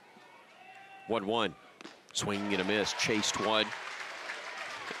 1-1. Swinging and a miss. Chased one.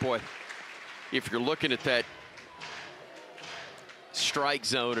 Boy, if you're looking at that strike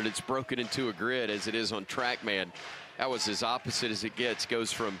zone and it's broken into a grid as it is on TrackMan, that was as opposite as it gets.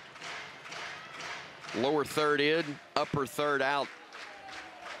 Goes from lower third in, upper third out.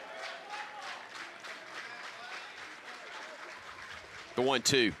 The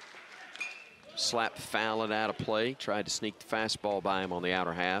 1-2. Slapped Fallon out of play. Tried to sneak the fastball by him on the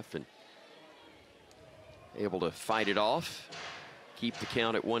outer half and able to fight it off. Keep the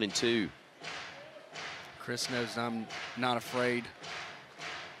count at 1-2. Chris knows I'm not afraid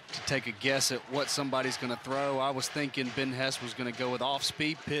to take a guess at what somebody's going to throw. I was thinking Ben Hess was going to go with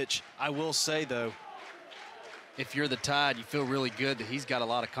off-speed pitch. I will say, though, if you're the Tide, you feel really good that he's got a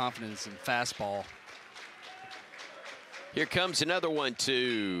lot of confidence in fastball. Here comes another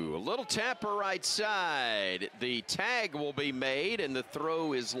 1-2. A little tapper right side. The tag will be made, and the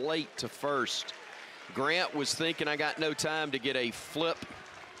throw is late to first. Grant was thinking, I got no time to get a flip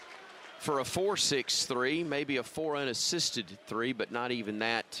for a 4-6-3, maybe a 4 unassisted 3, but not even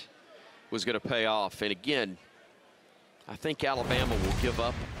that was going to pay off. And again, I think Alabama will give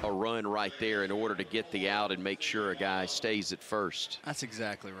up a run right there in order to get the out and make sure a guy stays at first. That's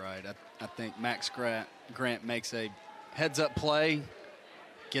exactly right. I think Max Grant makes a heads-up play,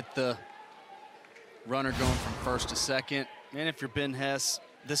 get the runner going from first to second. And if you're Ben Hess,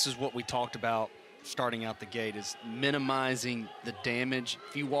 this is what we talked about starting out the gate, is minimizing the damage.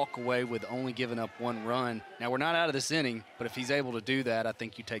 If you walk away with only giving up one run, now we're not out of this inning, but if he's able to do that, I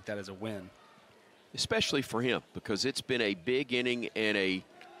think you take that as a win. Especially for him, because it's been a big inning and a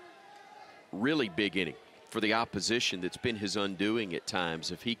really big inning for the opposition that's been his undoing at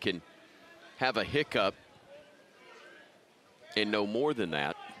times. If he can have a hiccup and no more than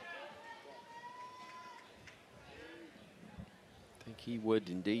that, I think he would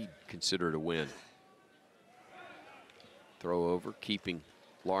indeed consider it a win. Throw over, keeping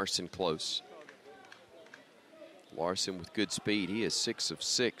Larson close. Larson with good speed. He is 6 of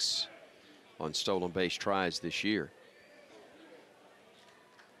 6 on stolen base tries this year.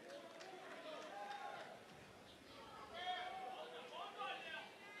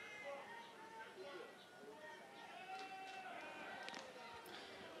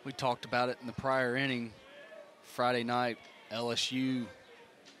 We talked about it in the prior inning. Friday night, LSU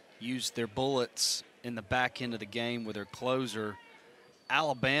used their bullets in the back end of the game with their closer.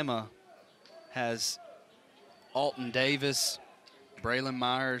 Alabama has Alton Davis, Braylon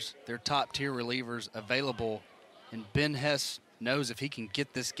Myers, their top-tier relievers available, and Ben Hess knows if he can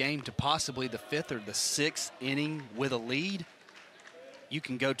get this game to possibly the 5th or the 6th inning with a lead, you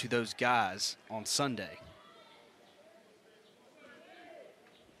can go to those guys on Sunday.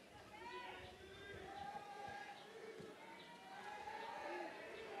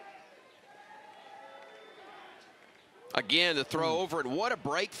 Again, the throw over, and what a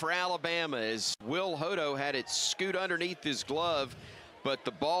break for Alabama as Will Hodo had it scoot underneath his glove, but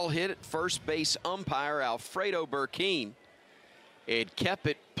the ball hit at first base umpire Alfredo Burkeen and kept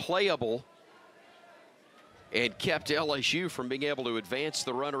it playable and kept LSU from being able to advance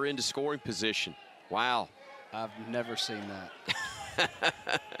the runner into scoring position. Wow. I've never seen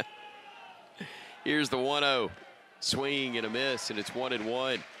that. Here's the 1-0. Swing and a miss, and it's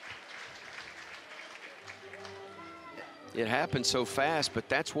 1-1. It happened so fast, but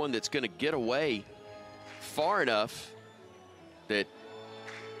that's one that's going to get away far enough that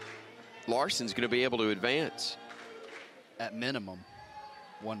Larson's going to be able to advance. At minimum,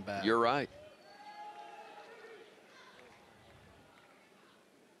 one back. You're right.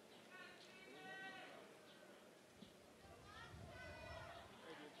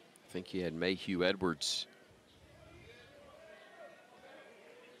 I think he had Mayhew Edwards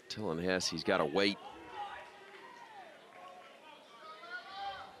telling Hess he's got to wait.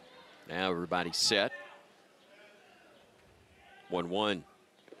 Now everybody's set. 1-1.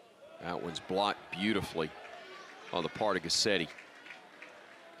 That one's blocked beautifully on the part of Gassetti.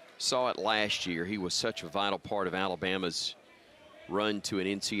 Saw it last year. He was such a vital part of Alabama's run to an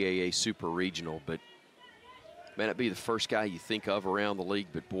NCAA Super Regional, but may not be the first guy you think of around the league,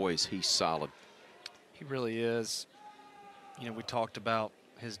 but boy, is he solid. He really is. You know, we talked about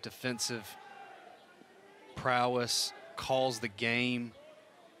his defensive prowess, calls the game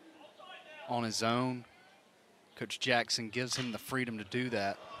on his own. Coach Jackson gives him the freedom to do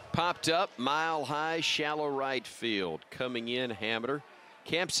that. Popped up, mile high, shallow right field. Coming in, Hammer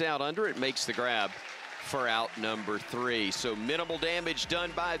camps out under it, makes the grab for out number 3. So minimal damage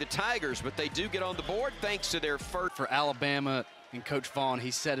done by the Tigers, but they do get on the board thanks to their first. For Alabama and Coach Vaughn,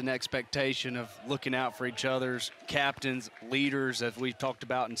 he set an expectation of looking out for each other's captains, leaders, as we talked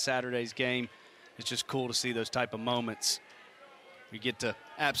about in Saturday's game. It's just cool to see those type of moments. We get to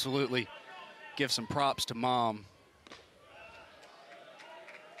absolutely give some props to Mom.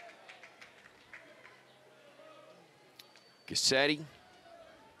 Gassetti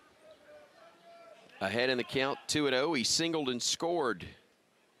ahead in the count, 2-0. He singled and scored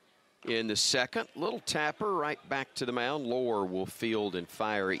in the second. Little tapper right back to the mound. Lohr will field and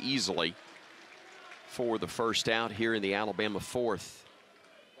fire easily for the first out here in the Alabama fourth.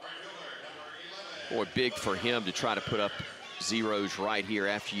 Boy, big for him to try to put up zeros right here.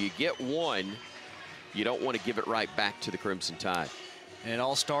 After you get one, you don't want to give it right back to the Crimson Tide. And it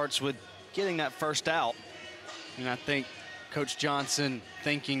all starts with getting that first out. And I think Coach Johnson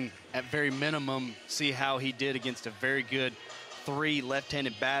thinking at very minimum, see how he did against a very good 3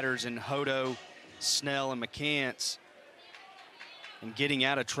 left-handed batters in Hodo, Snell, and McCants. And getting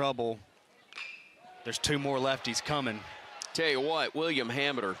out of trouble. There's 2 more lefties coming. Tell you what, William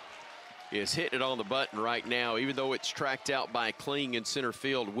Hammer is hitting it on the button right now. Even though it's tracked out by Kling in center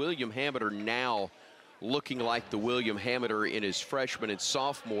field, William Hammer now looking like the William Hammer in his freshman and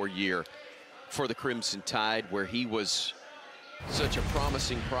sophomore year for the Crimson Tide, where he was such a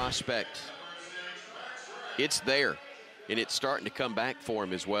promising prospect. It's there, and it's starting to come back for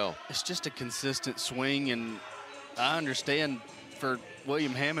him as well. It's just a consistent swing, and I understand for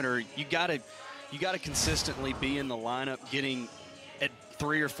William Hammer, you gotta consistently be in the lineup, getting at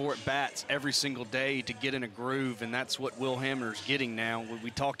 3 or 4 at bats every single day to get in a groove, and that's what Will Hammer's getting now. When we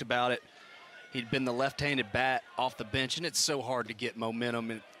talked about it, he'd been the left-handed bat off the bench, and it's so hard to get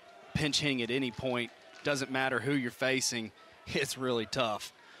momentum and pinch hitting at any point. Doesn't matter who you're facing. It's really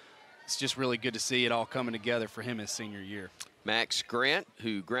tough. It's just really good to see it all coming together for him his senior year. Max Grant,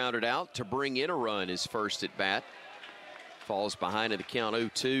 who grounded out to bring in a run his first at bat, falls behind in the count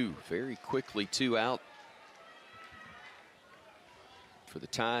 0-2. Very quickly 2 out for the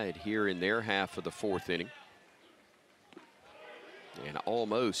Tide here in their half of the 4th inning. And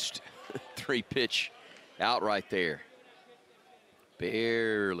almost 3-pitch out right there.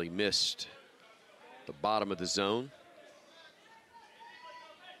 Barely missed the bottom of the zone.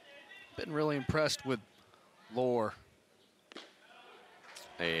 Been really impressed with Lohr.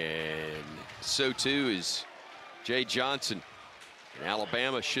 And so too is Jay Johnson. And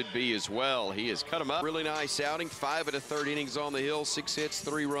Alabama should be as well. He has cut him up. Really nice outing. 5 1/3 innings on the hill, 6 hits,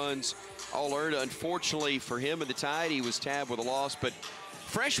 3 runs, all earned. Unfortunately for him and the Tide, he was tabbed with a loss. But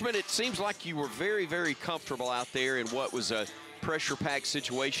freshman, it seems like you were very, very comfortable out there in what was a pressure-packed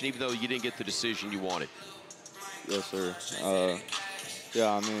situation, even though you didn't get the decision you wanted. Yes, sir.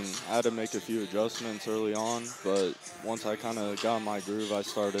 Yeah, I mean, I had to make a few adjustments early on, but once I kind of got in my groove, I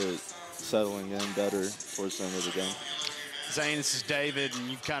started settling in better towards the end of the game. Zane, this is David, and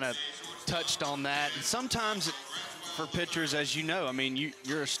you've kind of touched on that. And sometimes for pitchers, as you know, I mean,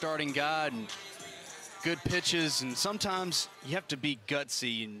 you're a starting guy and good pitches, and sometimes you have to be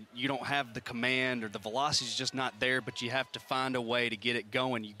gutsy and you don't have the command or the velocity's just not there, but you have to find a way to get it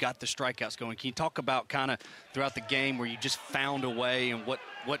going. You got the strikeouts going. Can you talk about kind of throughout the game where you just found a way and what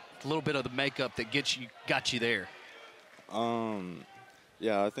little bit of the makeup that got you there?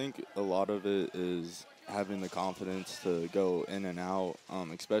 Yeah, I think a lot of it is having the confidence to go in and out,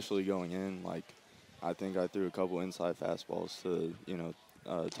 especially going in. Like, I think I threw a couple inside fastballs to,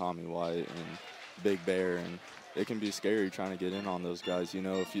 Tommy White and Big Bear, and it can be scary trying to get in on those guys. You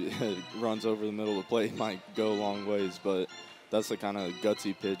know, if you runs over the middle of the plate, it might go a long ways, but that's the kind of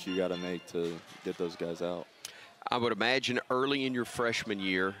gutsy pitch you got to make to get those guys out. I would imagine early in your freshman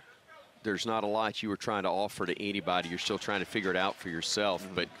year, there's not a lot you were trying to offer to anybody. You're still trying to figure it out for yourself.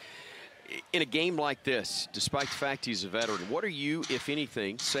 But in a game like this, despite the fact he's a veteran, what are you, if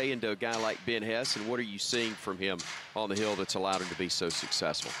anything, saying to a guy like Ben Hess, and what are you seeing from him on the hill that's allowed him to be so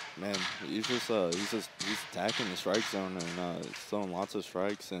successful? Man, he's attacking the strike zone and throwing lots of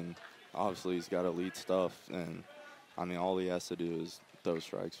strikes, and obviously he's got elite stuff. And I mean, all he has to do is throw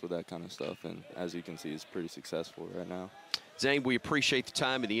strikes with that kind of stuff, and as you can see, he's pretty successful right now. Zane, we appreciate the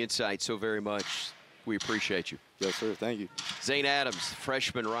time and the insight so very much. We appreciate you. Yes, sir. Thank you. Zane Adams,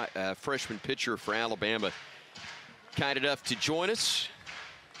 freshman pitcher for Alabama, kind enough to join us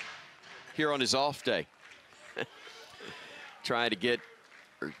here on his off day.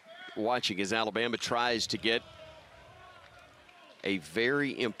 Watching as Alabama tries to get a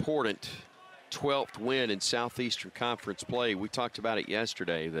very important 12th win in Southeastern Conference play. We talked about it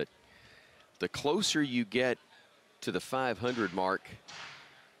yesterday, that the closer you get to the 500 mark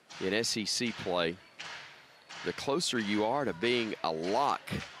in SEC play, the closer you are to being a lock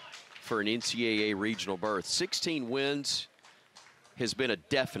for an NCAA regional berth. 16 wins has been a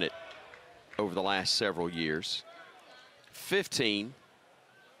definite over the last several years. 15,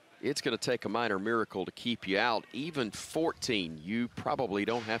 it's going to take a minor miracle to keep you out. Even 14, you probably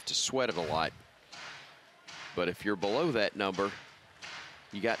don't have to sweat it a lot. But if you're below that number,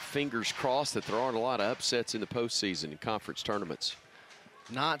 you got fingers crossed that there aren't a lot of upsets in the postseason in conference tournaments.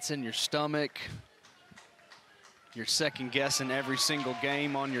 Knots in your stomach. You're second guessing every single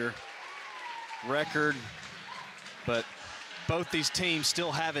game on your record. But both these teams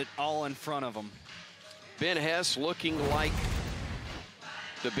still have it all in front of them. Ben Hess looking like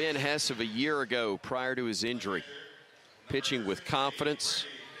the Ben Hess of a year ago prior to his injury. Pitching with confidence,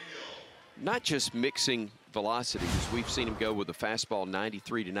 not just mixing velocities. We've seen him go with the fastball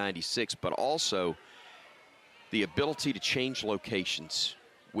 93 to 96, but also the ability to change locations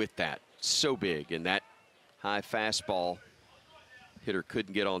with that. So big, and that high fastball hitter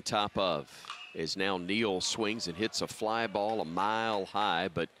couldn't get on top of, as now Neal swings and hits a fly ball a mile high,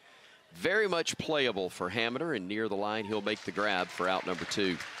 but very much playable for Hamner, and near the line he'll make the grab for out number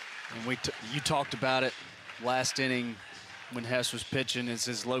 2. And you talked about it last inning when Hess was pitching, is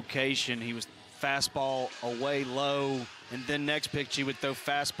his location. He was fastball away low, and then next pitch he would throw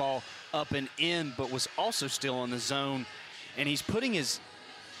fastball up and in, but was also still in the zone. And he's putting his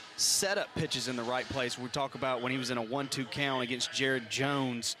setup pitches in the right place. We talk about when he was in a 1-2 count against Jared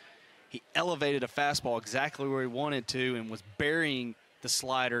Jones, he elevated a fastball exactly where he wanted to and was burying the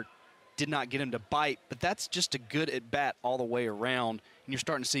slider, did not get him to bite, but that's just a good at bat all the way around, and you're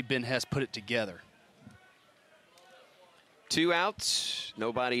starting to see Ben Hess put it together. 2 outs,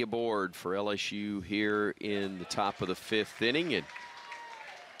 nobody aboard for LSU here in the top of the 5th inning. And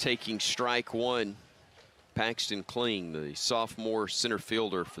taking strike 1, Paxton Kling, the sophomore center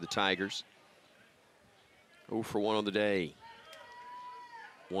fielder for the Tigers. 0 for 1 on the day.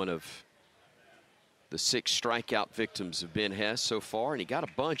 One of the 6 strikeout victims of Ben Hess so far, and he got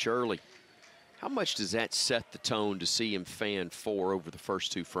a bunch early. How much does that set the tone to see him fan 4 over the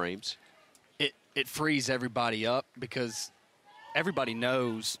first 2 frames? It frees everybody up, because everybody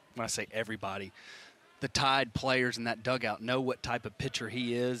knows, when I say everybody, the Tide players in that dugout know what type of pitcher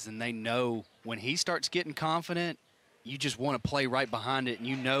he is, and they know when he starts getting confident, you just want to play right behind it, and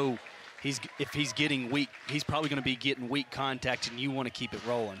you know if he's getting weak, he's probably going to be getting weak contact, and you want to keep it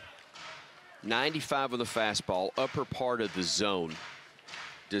rolling. 95 on the fastball, upper part of the zone.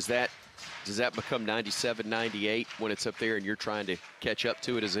 Does that become 97, 98 when it's up there and you're trying to catch up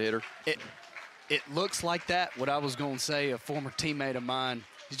to it as a hitter? It looks like that. What I was going to say, a former teammate of mine,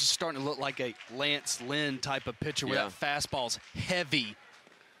 he's just starting to look like a Lance Lynn type of pitcher where that fastball's heavy.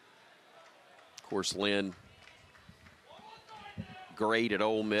 Of course, Lynn, great at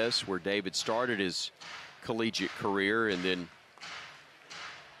Ole Miss, where David started his collegiate career, and then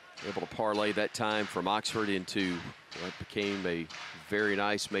able to parlay that time from Oxford into what became a very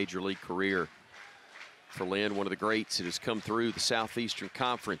nice major league career for Lynn, one of the greats that has come through the Southeastern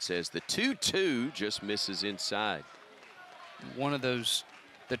Conference, as the 2-2 just misses inside. One of those,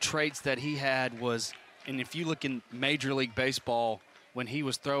 the traits that he had was, and if you look in Major League Baseball, when he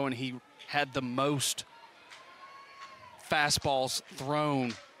was throwing, he had the most fastballs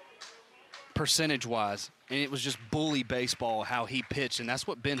thrown percentage-wise, and it was just bully baseball how he pitched, and that's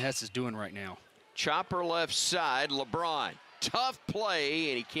what Ben Hess is doing right now. Chopper left side, LeBron. Tough play,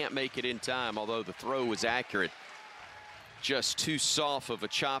 and he can't make it in time, although the throw was accurate. just too soft of a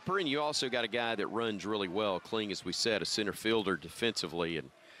chopper, and you also got a guy that runs really well. Kling, as we said, a center fielder defensively, and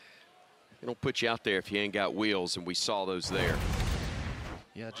they don't put you out there if you ain't got wheels, and we saw those there.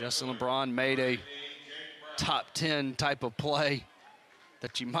 Yeah, Justin LeBron made a top 10 type of play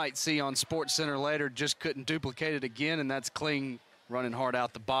that you might see on SportsCenter later, just couldn't duplicate it again, and that's Kling running hard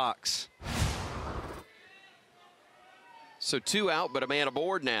out the box. So 2 out, but a man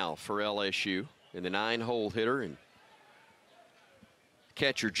aboard now for LSU in the 9-hole hitter, and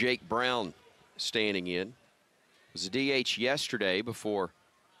catcher Jake Brown standing in. Was a DH yesterday before,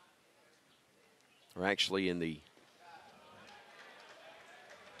 or actually in the,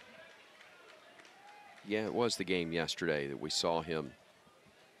 yeah, it was the game yesterday that we saw him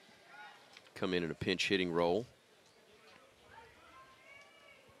come in a pinch hitting role.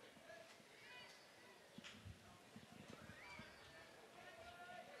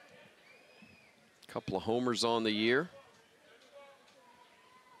 Couple of homers on the year.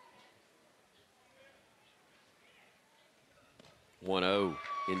 (1-0)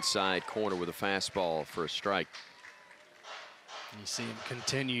 inside corner with a fastball for a strike. You see him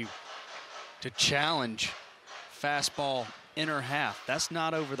continue to challenge fastball inner half. That's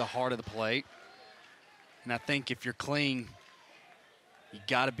not over the heart of the plate. And I think if you're clean, you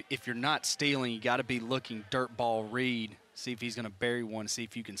gotta be, if you're not stealing, you gotta be looking dirt ball read, see if he's gonna bury one, see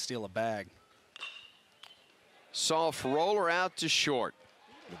if you can steal a bag. Soft roller out to short.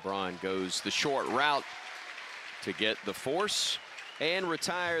 LeBron goes the short route to get the force and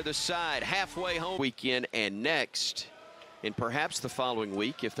retire the side. Halfway home weekend and next, and perhaps the following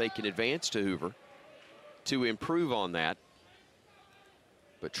week if they can advance to Hoover to improve on that.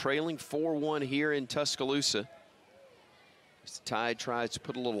 But trailing 4-1 here in Tuscaloosa as the Tide tries to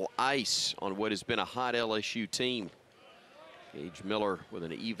put a little ice on what has been a hot LSU team. Gage Miller with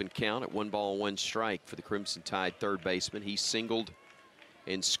an even count at 1 ball, 1 strike for the Crimson Tide third baseman. He singled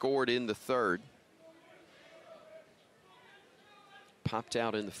and scored in the third. Popped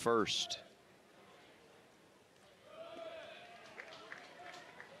out in the first.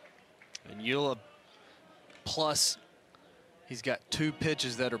 And Eula plus, he's got 2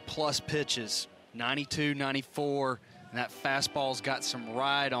 pitches that are plus pitches, 92, 94, and that fastball's got some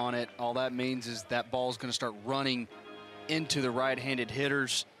ride on it. All that means is that ball's going to start running into the right-handed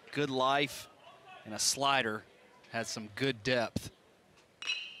hitters. Good life, and a slider has some good depth.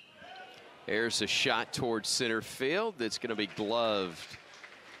 There's a shot towards center field that's going to be gloved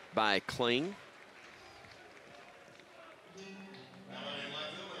by Kling.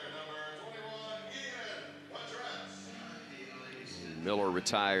 Miller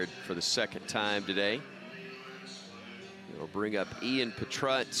retired for the 2nd time today. It'll bring up Ian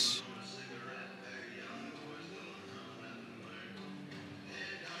Petrutz.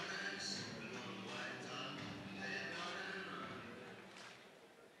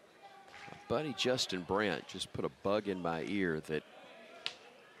 Buddy Justin Brandt just put a bug in my ear that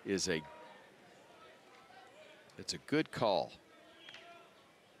is it's a good call.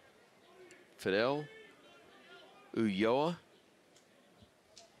 Fidel Ulloa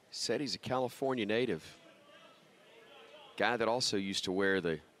said he's a California native. Guy that also used to wear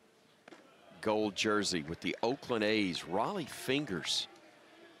the gold jersey with the Oakland A's, Raleigh Fingers.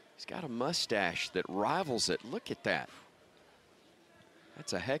 He's got a mustache that rivals it. Look at that.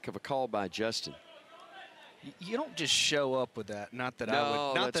 That's a heck of a call by Justin. You don't just show up with that. Not that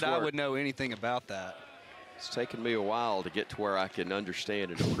I would know anything about that. It's taken me a while to get to where I can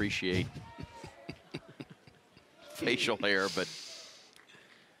understand and appreciate facial hair, but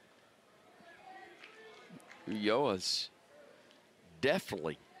Ulloa's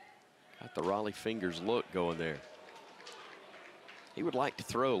definitely got the Raleigh Fingers look going there. He would like to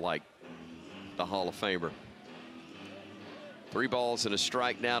throw like the Hall of Famer. 3 balls and a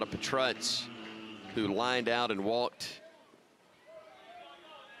strike now to Petrutz, who lined out and walked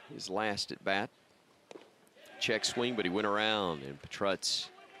his last at bat. Check swing, but he went around, and Petrutz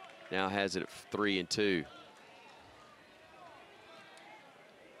now has it at 3-2.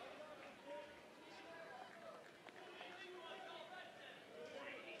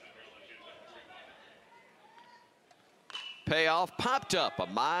 Payoff popped up a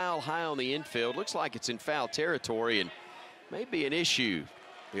mile high on the infield. Looks like it's in foul territory and may be an issue.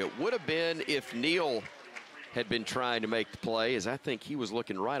 It would have been if Neal had been trying to make the play, as I think he was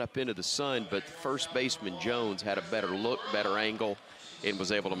looking right up into the sun, but first baseman Jones had a better look, better angle, and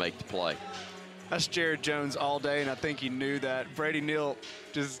was able to make the play. That's Jared Jones all day, and I think he knew that. Brady Neal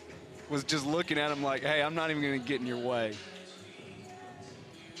was just looking at him like, hey, I'm not even going to get in your way.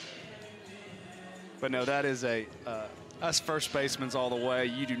 But no, that is us first basemen all the way.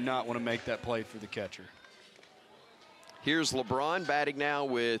 You do not want to make that play for the catcher. Here's LeBron batting now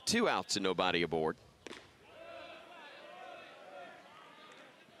with 2 outs and nobody aboard.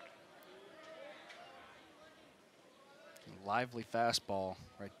 Lively fastball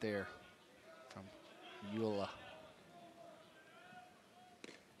right there from Eula.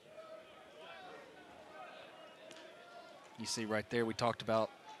 You see right there, we talked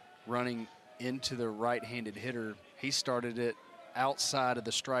about running into the right-handed hitter. He started it outside of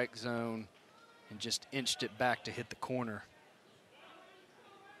the strike zone and just inched it back to hit the corner.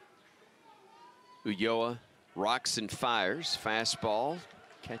 Ulloa rocks and fires. Fastball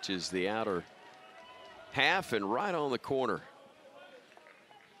catches the outer half and right on the corner.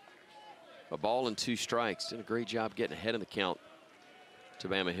 A ball and 2 strikes. Did a great job getting ahead of the count to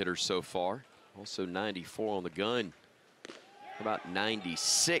Bama hitters so far. Also 94 on the gun. About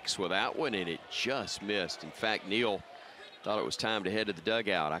 96 with that one, and it just missed. In fact, Neal thought it was time to head to the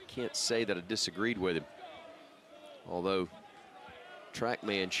dugout. I can't say that I disagreed with him. Although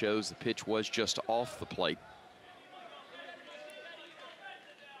TrackMan shows the pitch was just off the plate.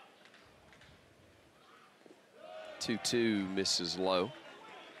 Two misses low.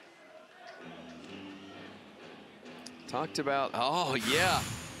 Talked about, oh yeah.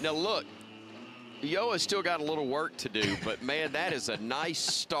 Now look, Yoa's still got a little work to do, but man, that is a nice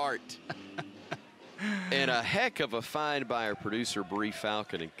start. And a heck of a find by our producer, Bree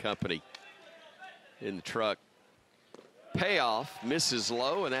Falcon and company in the truck. Payoff, misses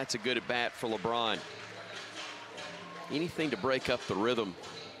low, and that's a good at bat for LeBron. Anything to break up the rhythm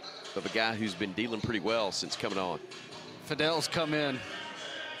of a guy who's been dealing pretty well since coming on. Fidel's come in,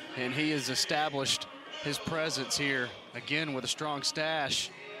 and he has established his presence here, again with a strong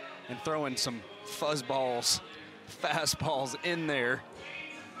stash and throwing some fuzzballs, fastballs in there.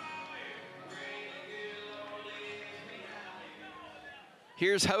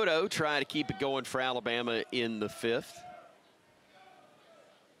 Here's Hodo trying to keep it going for Alabama in the 5th.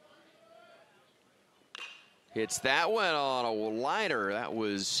 Hits that one on a liner. That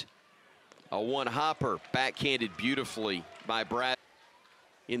was a one-hopper, backhanded beautifully by Brad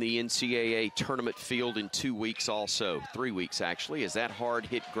in the NCAA tournament field in 2 weeks also. 3 weeks, actually, as that hard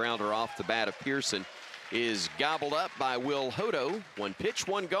hit grounder off the bat of Pearson is gobbled up by Will Hodo. 1 pitch,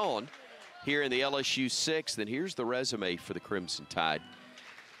 1 gone here in the LSU 6th. And here's the resume for the Crimson Tide.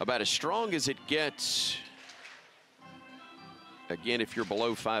 About as strong as it gets. Again, if you're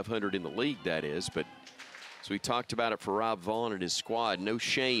below 500 in the league, that is. But as we talked about it for Rob Vaughn and his squad, no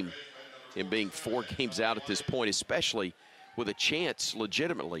shame in being 4 games out at this point, especially with a chance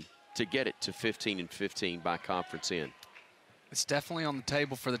legitimately to get it to 15-15 by conference end. It's definitely on the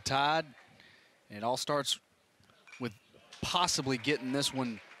table for the Tide. And it all starts with possibly getting this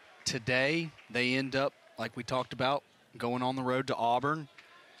one today. They end up, like we talked about, going on the road to Auburn.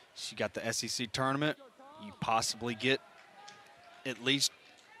 So you got the SEC tournament. You possibly get at least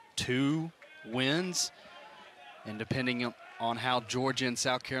 2 wins. And depending on how Georgia and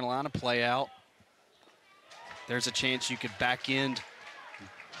South Carolina play out, there's a chance you could back end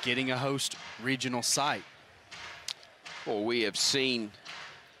getting a host regional site. Well, we have seen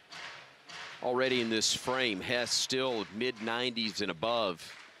already in this frame, Hess still mid-90s and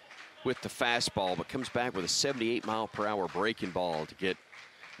above with the fastball, but comes back with a 78-mile-per-hour breaking ball to get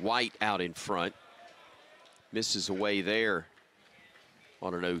White out in front. Misses away there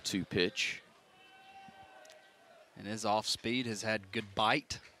on an 0-2 pitch. And his off speed has had good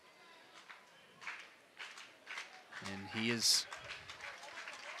bite. And he is,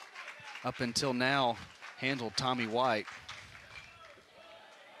 up until now, handled Tommy White.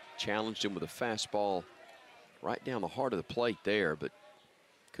 Challenged him with a fastball right down the heart of the plate there, but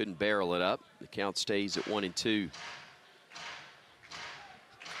couldn't barrel it up. The count stays at 1-2.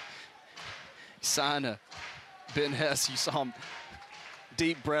 Sign Ben Hess, you saw him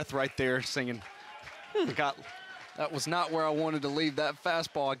deep breath right there singing. That was not where I wanted to leave that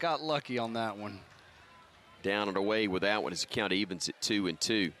fastball. I got lucky on that one. Down and away with that one as the count evens at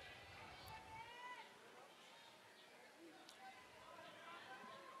 2-2.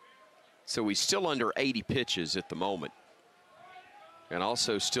 So he's still under 80 pitches at the moment. And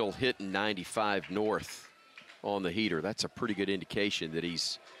also still hitting 95 north on the heater. That's a pretty good indication that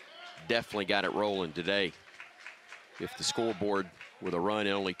he's definitely got it rolling today. If the scoreboard with a run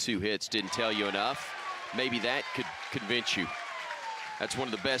and only 2 hits didn't tell you enough, maybe that could convince you. That's one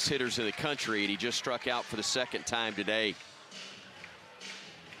of the best hitters in the country, and he just struck out for the 2nd time today.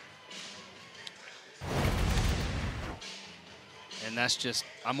 And that's just,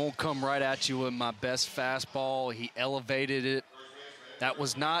 I'm going to come right at you with my best fastball. He elevated it. That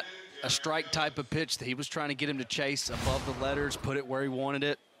was not a strike type of pitch that he was trying to get him to chase above the letters, put it where he wanted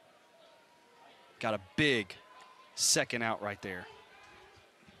it. Got a big second out right there.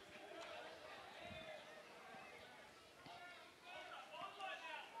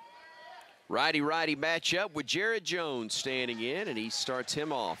 Righty-righty matchup with Jared Jones standing in, and he starts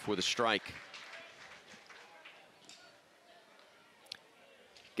him off with a strike.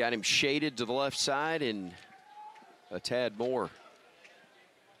 Got him shaded to the left side and a tad more.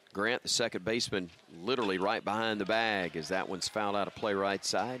 Grant, the second baseman, literally right behind the bag as that one's fouled out of play right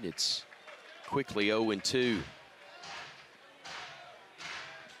side. It's quickly 0-2.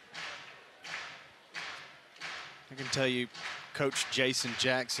 I can tell you, Coach Jason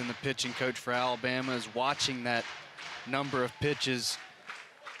Jackson, the pitching coach for Alabama, is watching that number of pitches.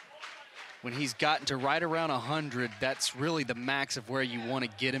 When he's gotten to right around 100, that's really the max of where you want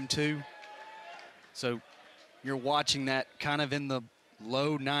to get him to. So you're watching that kind of in the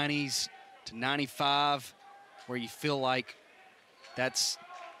low 90s to 95, where you feel like that's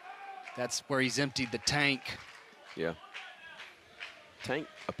where he's emptied the tank. Yeah. Tank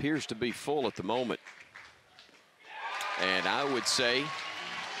appears to be full at the moment. And I would say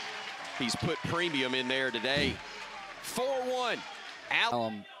he's put premium in there today. 4-1.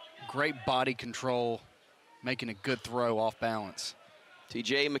 Great body control, making a good throw off balance.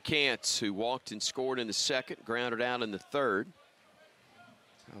 T.J. McCants, who walked and scored in the second, grounded out in the third.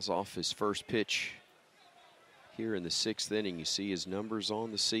 That was off his first pitch here in the sixth inning. You see his numbers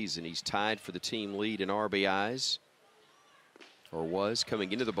on the season. He's tied for the team lead in RBIs, or was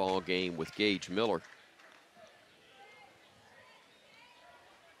coming into the ball game with Gage Miller.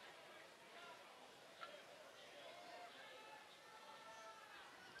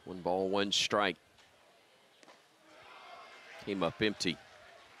 One ball, one strike. Came up empty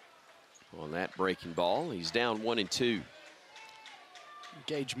on that breaking ball. He's down 1-2.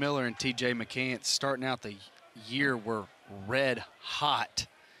 Gage Miller and T.J. McCants starting out the year were red hot.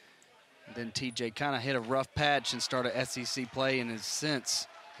 And then T.J. kind of hit a rough patch and started SEC play, and has since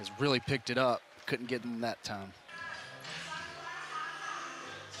has really picked it up. Couldn't get him that time.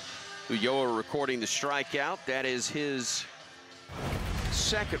 Ulloa recording the strikeout. That is his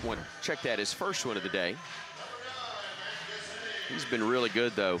second one. Check that, his first one of the day. He's been really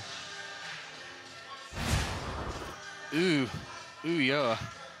good, though. Ooh, yeah.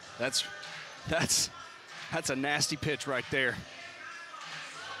 That's a nasty pitch right there.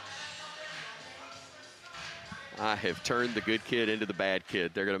 I have turned the good kid into the bad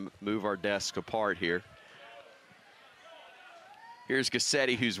kid. They're going to move our desks apart here. Here's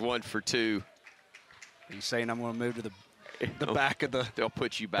Gassetti, who's 1 for 2. Are you saying I'm going to move to the back of the? They'll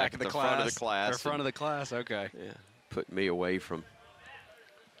put you back at the class, front of the class. Or front of the class, okay. Yeah, put me away from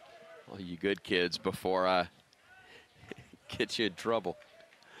all you good kids before I get you in trouble.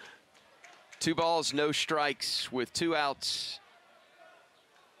 2 balls, no strikes with 2 outs.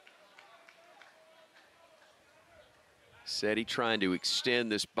 Setti trying to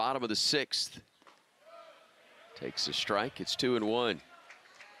extend this bottom of the 6th. Takes a strike. It's 2-1.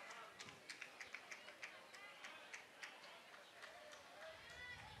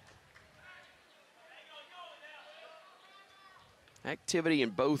 Activity in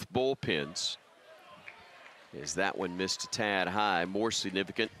both bullpens, as that one missed a tad high. More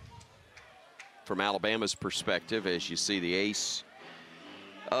significant from Alabama's perspective, as you see the ace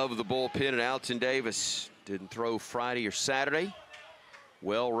of the bullpen and Alton Davis didn't throw Friday or Saturday.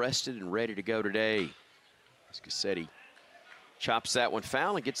 Well rested and ready to go today. As Gassetti chops that one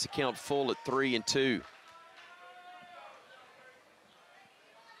foul and gets the count full at 3-2.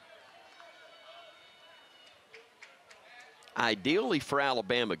 Ideally for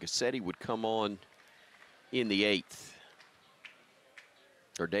Alabama, Gassetti would come on in the 8th.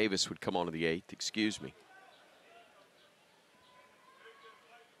 Or Davis would come on in the 8th, excuse me.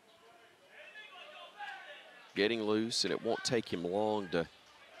 Getting loose, and it won't take him long to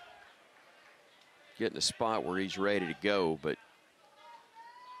get in a spot where he's ready to go, but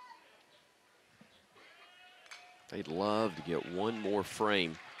they'd love to get one more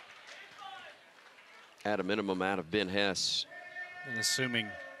frame at a minimum out of Ben Hess. And assuming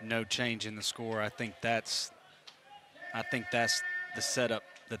no change in the score, I think that's the setup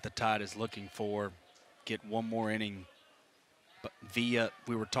that the Tide is looking for. Get one more inning, but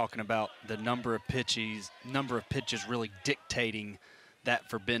we were talking about the number of pitches really dictating that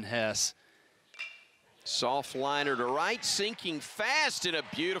for Ben Hess. Soft liner to right, sinking fast, and a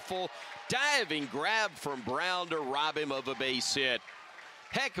beautiful diving grab from Brown to rob him of a base hit.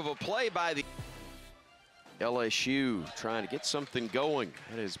 Heck of a play by the LSU, trying to get something going.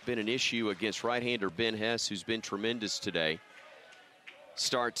 That has been an issue against right-hander Ben Hess, who's been tremendous today.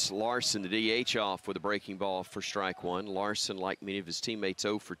 Starts Larson, the DH, off with a breaking ball for strike 1. Larson, like many of his teammates,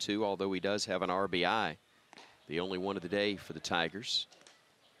 0 for 2, although he does have an RBI. the only one of the day for the Tigers.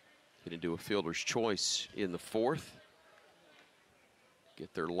 Get into a fielder's choice in the 4th.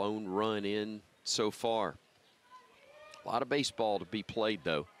 Get their lone run in so far. A lot of baseball to be played,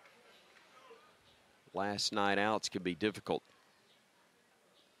 though. Last 9 outs can be difficult,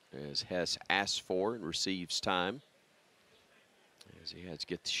 as Hess asks for and receives time, as he has to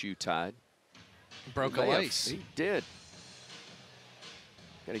get the shoe tied. Broke a lace. He did.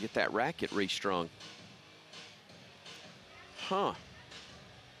 Got to get that racket restrung. Huh.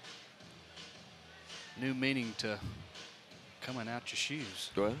 New meaning to coming out your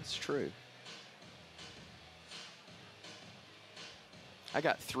shoes. Well, that's true. I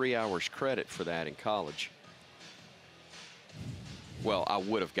got 3 hours credit for that in college. Well, I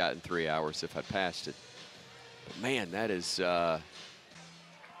would have gotten 3 hours if I passed it. But man, that is, as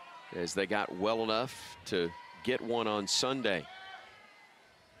they got well enough to get one on Sunday.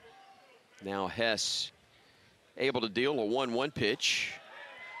 Now Hess able to deal a 1-1 pitch.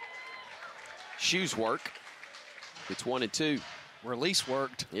 Shoes work. It's 1-2. Release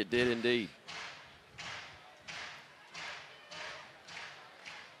worked. It did indeed.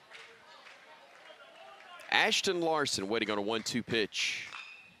 Ashton Larson waiting on a 1-2 pitch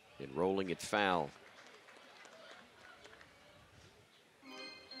and rolling it foul.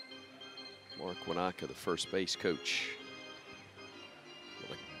 Mark Wanaka, the first base coach,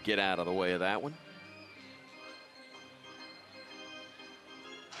 will get out of the way of that one.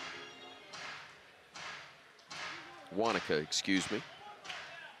 Wanaka, excuse me.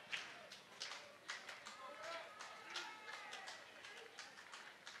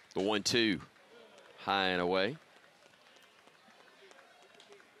 The 1-2, high and away.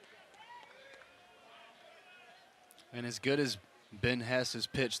 And as good as Ben Hess has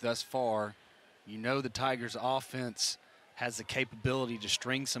pitched thus far, you know the Tigers' offense has the capability to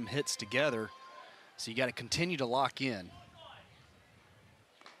string some hits together, so you got to continue to lock in.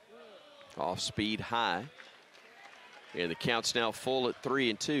 Off speed high. And the count's now full at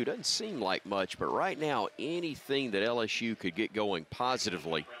 3-2. Doesn't seem like much, but right now, anything that LSU could get going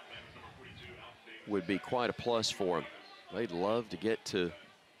positively would be quite a plus for them. They'd love to get to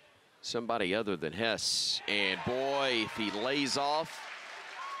somebody other than Hess. And boy, if he lays off,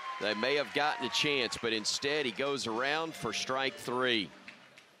 they may have gotten a chance, but instead he goes around for strike 3.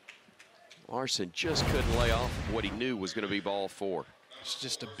 Larson just couldn't lay off what he knew was going to be ball 4. It's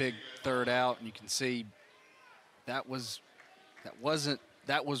just a big third out, and you can see that was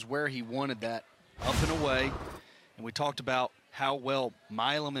where he wanted that, up and away. And we talked about how well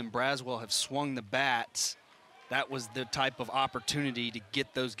Milam and Braswell have swung the bats. That was the type of opportunity to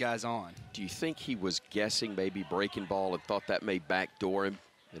get those guys on. Do you think he was guessing maybe breaking ball and thought that may backdoor him,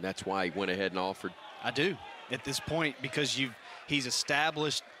 and that's why he went ahead and offered? I do at this point, because he's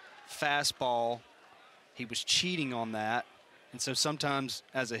established fastball. He was cheating on that. And so sometimes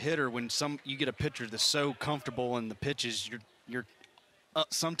as a hitter, when you get a pitcher that's so comfortable in the pitches, you're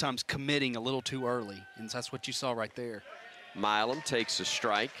sometimes committing a little too early. And that's what you saw right there. Milam takes a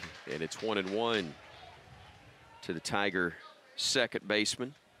strike, and it's 1-1 to the Tiger second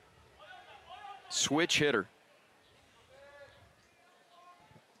baseman. Switch hitter.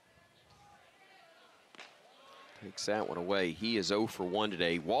 Takes that one away. He is 0 for 1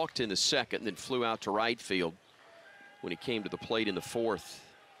 today. Walked in the second, and then flew out to right field when he came to the plate in the 4th.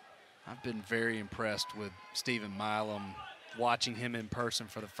 I've been very impressed with Stephen Milam, watching him in person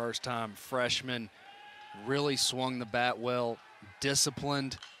for the first time. Freshman, really swung the bat well,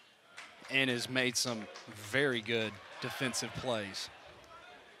 disciplined, and has made some very good defensive plays.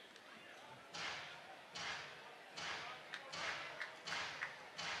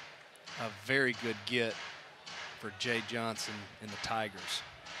 A very good get for Jay Johnson and the Tigers.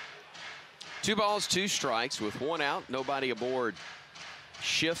 2 balls, 2 strikes with 1 out, nobody aboard.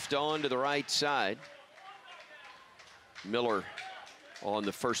 Shift on to the right side. Miller on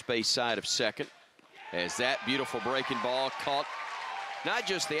the first base side of second, as that beautiful breaking ball caught not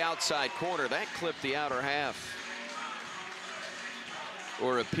just the outside corner, that clipped the outer half,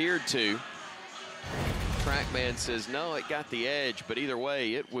 or appeared to. Trackman says no, it got the edge, but either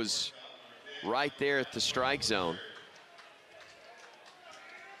way, it was right there at the strike zone.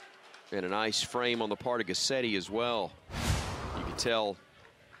 And a nice frame on the part of Gassetti as well. You could tell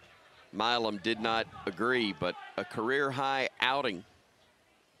Milam did not agree, but a career-high outing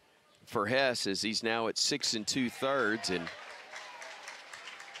for Hess, as he's now at 6 2/3, and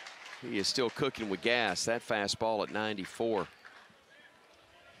he is still cooking with gas. That fastball at 94.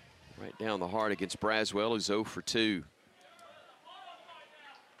 Right down the heart against Braswell, who's 0 for 2.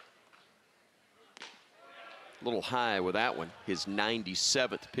 A little high with that one, his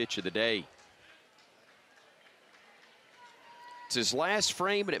 97th pitch of the day. It's his last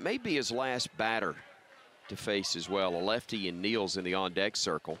frame, and it may be his last batter to face as well. A lefty, and Neal's in the on-deck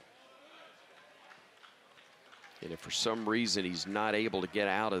circle. And if for some reason he's not able to get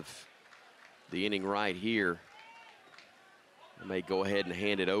out of the inning right here, I may go ahead and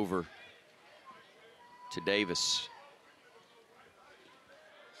hand it over to Davis.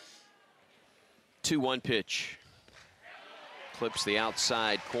 2-1 pitch. Clips the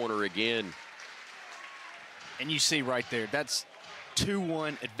outside corner again. And you see right there, that's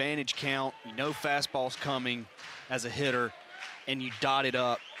 2-1 advantage count. You know fastball's coming as a hitter, and you dot it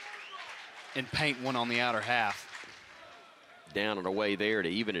up and paint one on the outer half. Down and away there to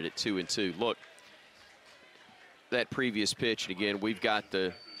even it at 2-2. Look, that previous pitch, and again, we've got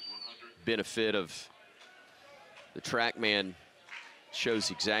the benefit of the TrackMan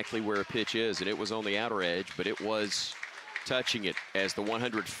shows exactly where a pitch is, and it was on the outer edge, but it was touching it as the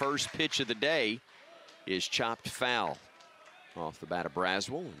 101st pitch of the day is chopped foul off the bat of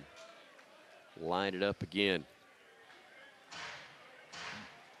Braswell and line it up again.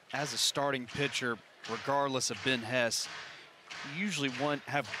 As a starting pitcher, regardless of Ben Hess, you usually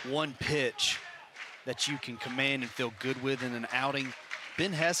have one pitch that you can command and feel good with in an outing.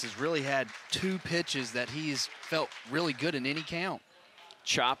 Ben Hess has really had 2 pitches that he's felt really good in any count.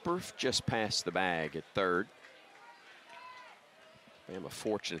 Chopper just past the bag at third. I'm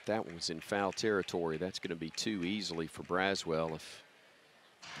fortunate that one was in foul territory. That's going to be 2 easily for Braswell if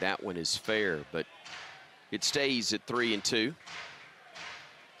that one is fair, but it stays at 3-2.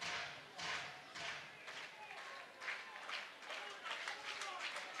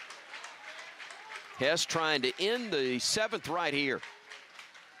 Hess trying to end the 7th right here.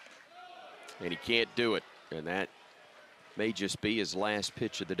 And he can't do it. And that may just be his last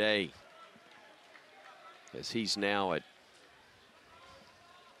pitch of the day, as he's now at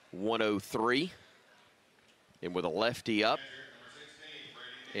 103. And with a lefty up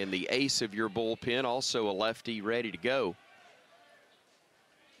and the ace of your bullpen, also a lefty ready to go.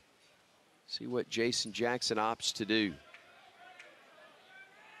 See what Jason Jackson opts to do.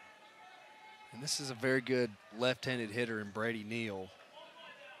 And this is a very good left-handed hitter in Brady Neal.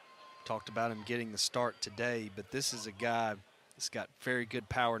 Talked about him getting the start today, but this is a guy that's got very good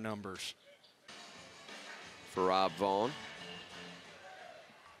power numbers. For Rob Vaughn.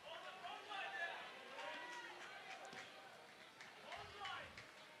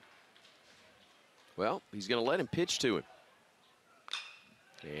 Well, he's going to let him pitch to him.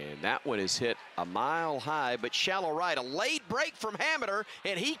 And that one is hit a mile high, but shallow right. A late break from Hameter,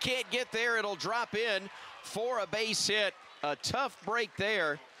 and he can't get there. It'll drop in for a base hit. A tough break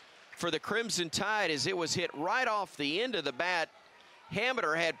there for the Crimson Tide as it was hit right off the end of the bat.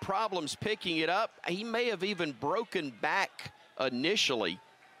 Hameter had problems picking it up. He may have even broken back initially,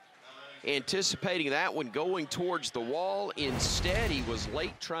 anticipating that one going towards the wall. Instead, he was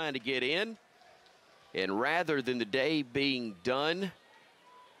late trying to get in. And rather than the day being done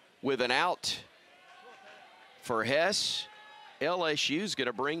with an out for Hess, LSU's going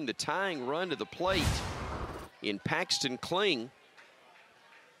to bring the tying run to the plate in Paxton Kling.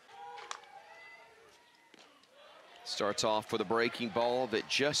 Starts off with a breaking ball that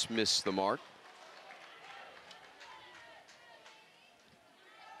just missed the mark.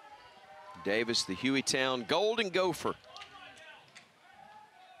 Davis, the Hueytown Golden Gopher,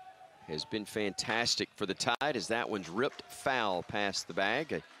 has been fantastic for the Tide as that one's ripped foul past the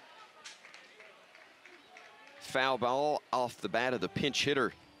bag. A foul ball off the bat of the pinch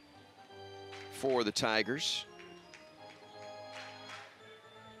hitter for the Tigers.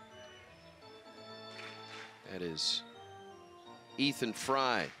 That is Ethan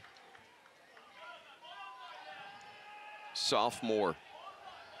Fry, sophomore,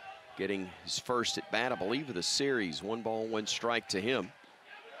 getting his first at bat, I believe, of the series. 1 ball, 1 strike to him.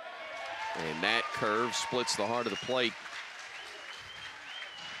 And that curve splits the heart of the plate.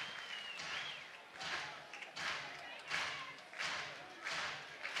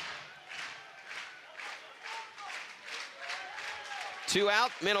 Two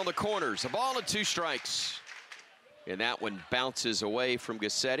out, men on the corners. A ball and 2 strikes. And that one bounces away from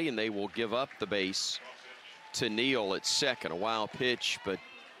Gassetti, and they will give up the base to Neal at second. A wild pitch, but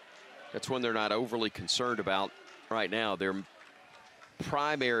that's one they're not overly concerned about right now. Their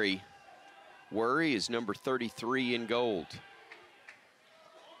primary worry is number 33 in gold.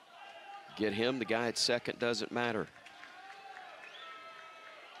 Get him, the guy at second doesn't matter.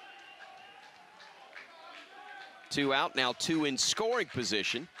 Two out, now 2 in scoring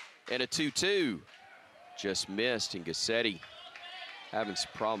position, and a 2-2. Just missed, and Gassetti having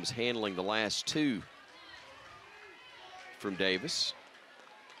some problems handling the last 2 from Davis.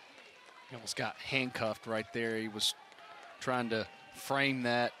 He almost got handcuffed right there. He was trying to frame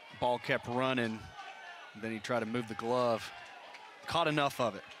that. Ball kept running. Then he tried to move the glove. Caught enough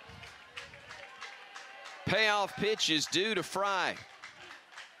of it. Payoff pitch is due to Fry.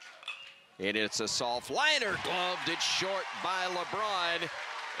 And it's a soft liner, gloved it short by LeBron.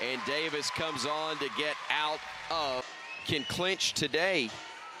 And Davis comes on to get out of. Can clinch today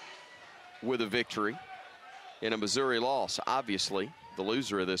with a victory in a Missouri loss. Obviously, the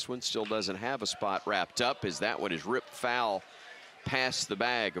loser of this one still doesn't have a spot wrapped up, as that one is ripped foul past the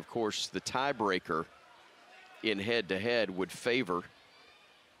bag. Of course, the tiebreaker in head-to-head would favor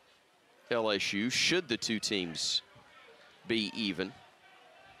LSU should the two teams be even.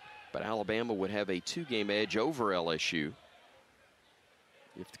 But Alabama would have a 2-game edge over LSU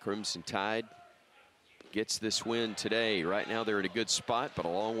if the Crimson Tide gets this win today. Right now they're in a good spot, but a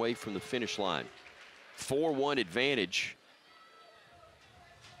long way from the finish line. 4-1 advantage.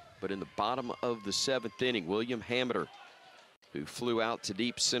 But in the bottom of the 7th inning, William Hameter, who flew out to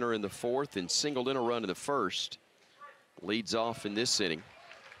deep center in the 4th and singled in a run in the 1st, leads off in this inning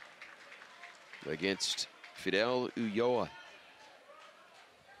against Fidel Ulloa.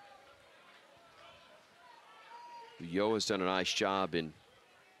 Ulloa's done a nice job in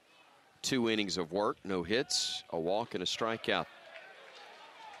 2 innings of work, no hits, a walk and a strikeout.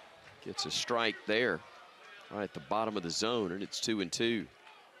 Gets a strike there, right at the bottom of the zone, and it's 2-2.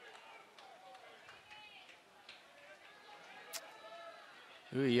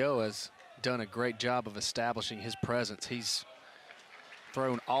 Ulloa has done a great job of establishing his presence. He's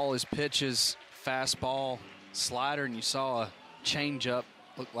thrown all his pitches, fastball, slider, and you saw a changeup.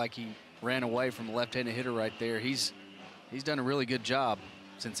 Looked like he ran away from a left-handed hitter right there. He's done a really good job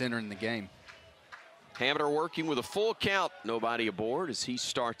since entering the game. Hameter working with a full count, nobody aboard as he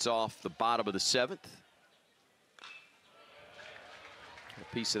starts off the bottom of the 7th.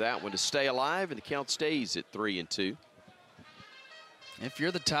 A piece of that one to stay alive, and the count stays at 3-2. If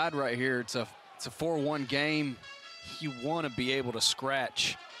you're the Tide right here, it's a 4-1 game. You want to be able to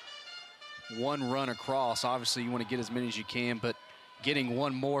scratch one run across. Obviously, you want to get as many as you can, but getting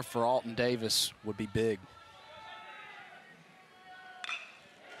one more for Alton Davis would be big.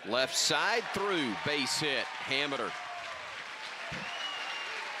 Left side through, base hit, Hameter.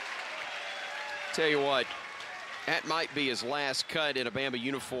 Tell you what, that might be his last cut in a Bama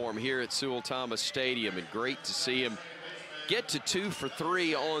uniform here at Sewell Thomas Stadium, and great to see him get to 2 for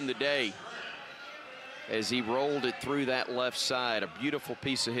 3 on the day as he rolled it through that left side. A beautiful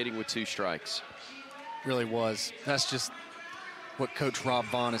piece of hitting with 2 strikes. Really was. That's just what Coach Rob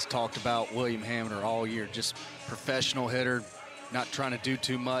Vaughn has talked about William Hameter all year. Just professional hitter, not trying to do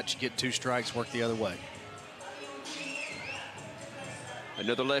too much, get 2 strikes, work the other way.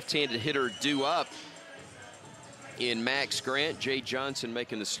 Another left-handed hitter due up in Max Grant. Jay Johnson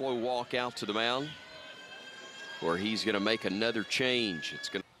making the slow walk out to the mound, where he's going to make another change. It's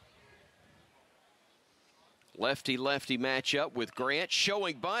going to lefty-lefty matchup with Grant,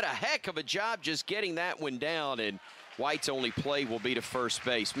 showing bunt. A heck of a job just getting that one down, and White's only play will be to first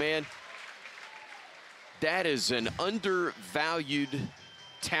base. Man, that is an undervalued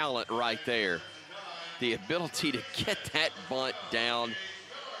talent right there. The ability to get that bunt down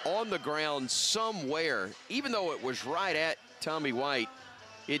on the ground somewhere, even though it was right at Tommy White,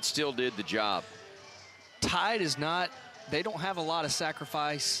 it still did the job. Tide is not, they don't have a lot of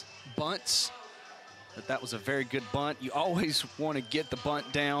sacrifice bunts, but that was a very good bunt. You always want to get the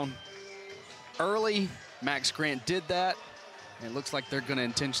bunt down early. Max Grant did that, and it looks like they're going to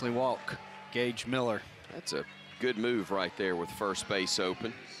intentionally walk Gage Miller. That's a good move right there with first base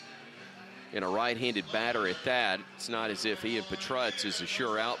open. And a right-handed batter at that. It's not as if Ian Petrutz is a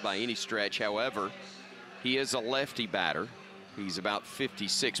sure out by any stretch. However, he is a lefty batter. He's about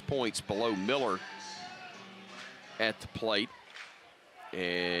 56 points below Miller at the plate,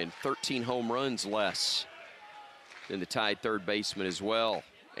 and 13 home runs less than the Tide third baseman as well.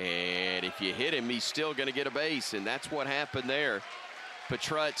 And if you hit him, he's still going to get a base, and that's what happened there.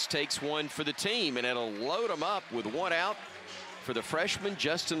 Petrutz takes one for the team, and it'll load him up with 1 out for the freshman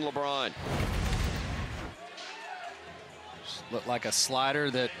Justin LeBron. Just looked like a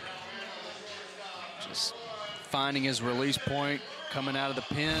slider that just finding his release point, coming out of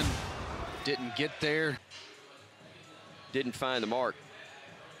the pen, didn't get there. Didn't find the mark.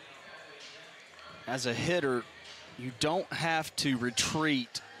 As a hitter, you don't have to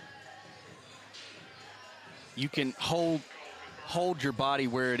retreat. You can hold your body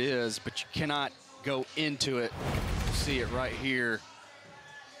where it is, but you cannot go into it. You see it right here.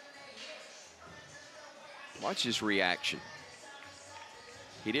 Watch his reaction.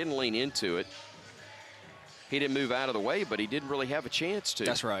 He didn't lean into it. He didn't move out of the way, but he didn't really have a chance to.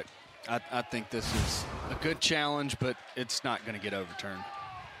 That's right. I think this is A good challenge, but it's not going to get overturned.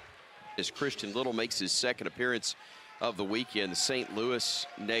 As Christian Little makes his second appearance of the weekend, the St. Louis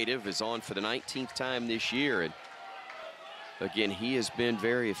native is on for the 19th time this year. And again, he has been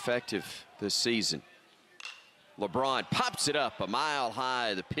very effective this season. LeBron pops it up a mile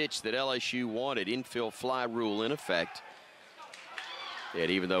high, the pitch that LSU wanted. Infield fly rule in effect.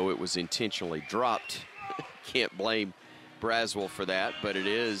 And even though it was intentionally dropped, can't blame Braswell for that, but it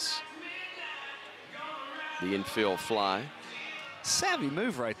is the infield fly. Savvy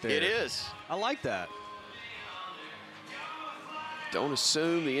move right there. It is. I like that. Don't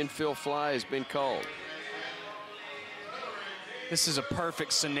assume the infield fly has been called. This is a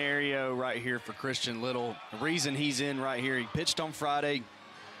perfect scenario right here for Christian Little. The reason he's in right here, he pitched on Friday.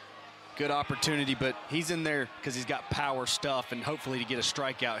 Good opportunity, but he's in there because he's got power stuff and hopefully to get a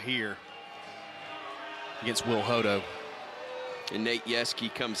strikeout here against Will Hodo. And Nate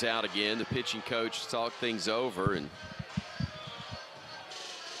Yeske comes out again. The pitching coach talked things over, and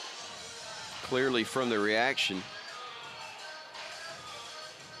clearly from the reaction,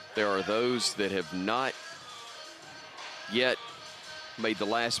 there are those that have not yet made the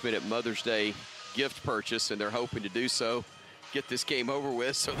last-minute Mother's Day gift purchase, and they're hoping to do so, get this game over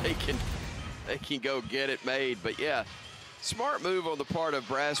with so they can go get it made. But yeah, smart move on the part of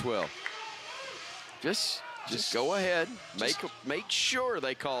Braswell. Just go ahead, make sure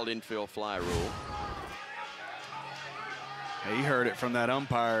they called infield fly rule. He heard it from that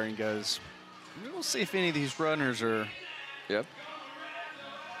umpire and goes, we'll see if any of these runners are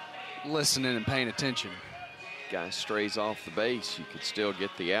listening and paying attention. Guy strays off the base, you could still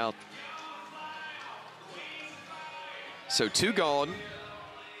get the out. So 2 gone,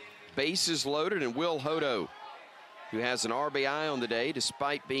 bases loaded, and Will Hodo, who has an RBI on the day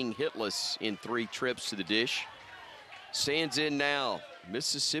despite being hitless in 3 trips to the dish, stands in now.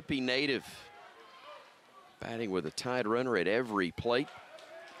 Mississippi native, batting with a tied runner at every plate,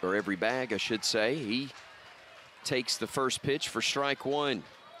 or every bag, I should say. He takes the first pitch for strike 1.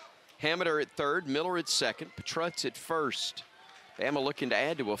 Hammiter at third, Miller at second, Petrutz at first. Bama looking to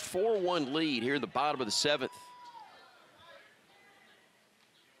add to a 4-1 lead here in the bottom of the 7th.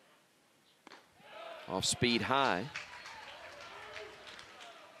 Off speed high.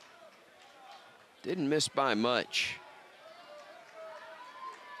 Didn't miss by much.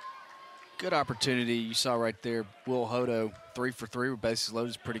 Good opportunity you saw right there. Will Hodo, 3 for 3 with bases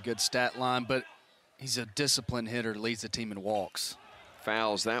loaded, is a pretty good stat line, but he's a disciplined hitter, leads the team in walks.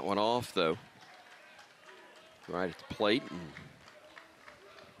 Fouls that one off, though. Right at the plate. And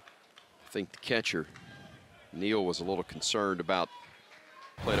I think the catcher, Neal, was a little concerned about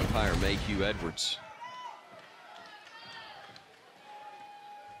plate umpire Mayhew Edwards.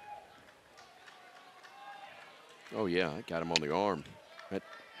 Oh, yeah, I got him on the arm.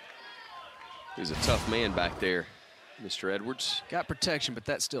 He's a tough man back there, Mr. Edwards. Got protection, but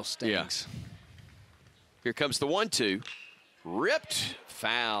that still stings. Yeah. Here comes the 1-2. Ripped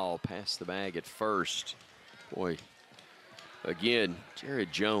foul past the bag at first. Boy, again,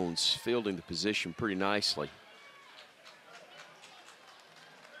 Jared Jones fielding the position pretty nicely.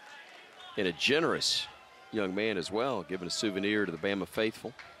 And a generous young man as well, giving a souvenir to the Bama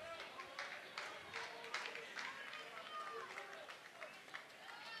faithful.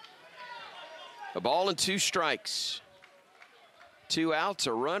 A ball and 2 strikes. 2 outs,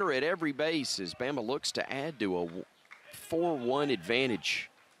 a runner at every base as Bama looks to add to a 4-1 advantage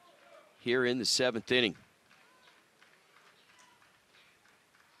here in the 7th inning.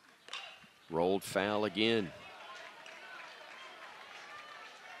 Rolled foul again.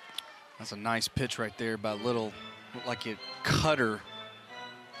 That's a nice pitch right there by Little. Looked like a cutter,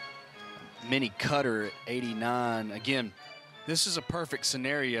 mini cutter at 89. Again, this is a perfect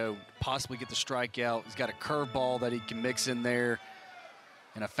scenario, possibly get the strikeout. He's got a curveball that he can mix in there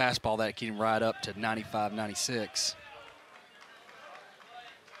and a fastball that can ride up to 95, 96.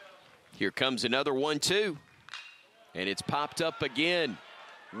 Here comes another 1-2, and it's popped up again.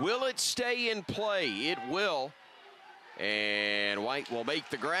 Will it stay in play? It will. And White will make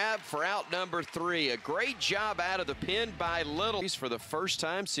the grab for out number 3. A great job out of the pen by Little for the first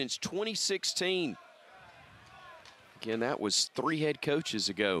time since 2016. Again, that was 3 head coaches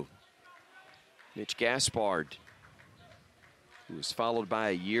ago. Mitch Gaspard, who was followed by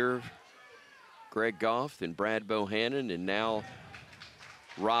a year, Greg Goff, then Brad Bohannon, and now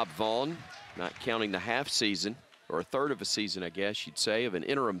Rob Vaughn, not counting the half season, or a third of a season, I guess you'd say, of an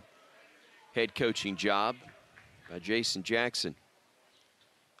interim head coaching job by Jason Jackson.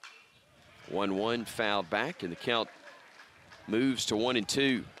 1-1 fouled back, and the count moves to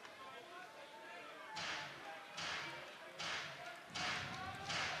 1-2.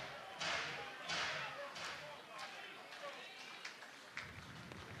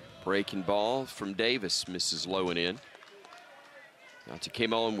 Breaking ball from Davis, misses low and in. Alta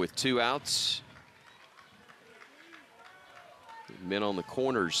came on with 2 outs. Men on the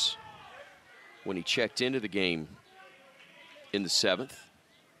corners when he checked into the game in the 7th.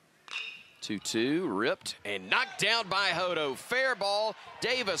 2-2, ripped and knocked down by Hodo. Fair ball.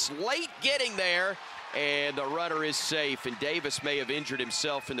 Davis late getting there, and the runner is safe, and Davis may have injured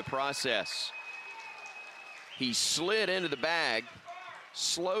himself in the process. He slid into the bag,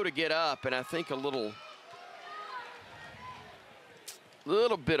 slow to get up, and I think a little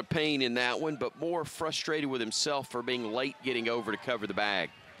bit of pain in that one, but more frustrated with himself for being late getting over to cover the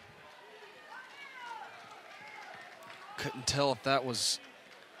bag. Couldn't tell if that was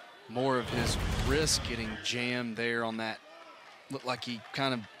more of his wrist getting jammed there on that. Looked like he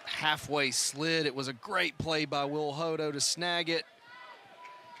kind of halfway slid. It was a great play by Will Hodo to snag it.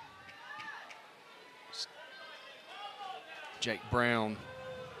 Jake Brown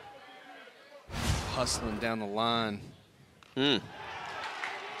hustling down the line. And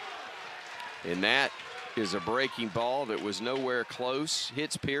that is a breaking ball that was nowhere close.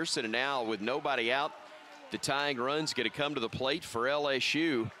 Hits Pearson, and now with nobody out, the tying run's going to come to the plate for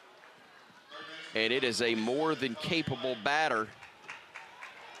LSU. And it is a more than capable batter.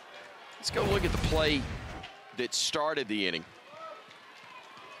 Let's go look at the play that started the inning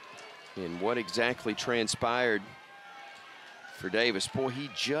and what exactly transpired for Davis. Boy, he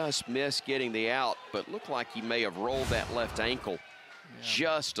just missed getting the out, but looked like he may have rolled that left ankle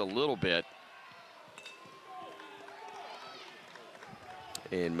just a little bit.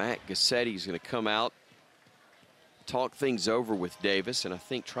 And Matt Gassetti is going to come out, talk things over with Davis, and I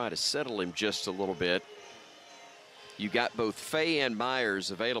think try to settle him just a little bit. You got both Fay and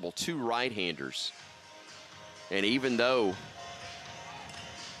Myers available, 2 right-handers. And even though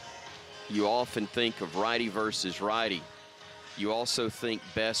you often think of righty versus righty, you also think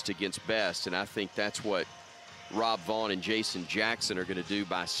best against best, and I think that's what Rob Vaughn and Jason Jackson are going to do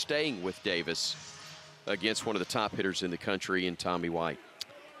by staying with Davis against one of the top hitters in the country in Tommy White.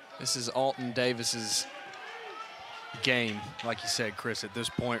 This is Alton Davis's game, like you said, Chris, at this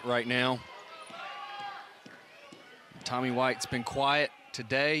point right now. Tommy White's been quiet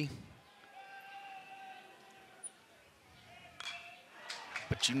today,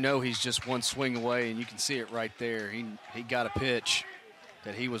 but you know he's just one swing away, and you can see it right there. He got a pitch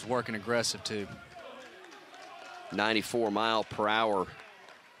that he was working aggressive to. 94-mile-per-hour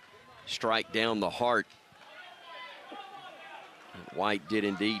strike down the heart. White did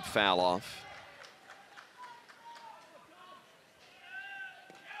indeed foul off.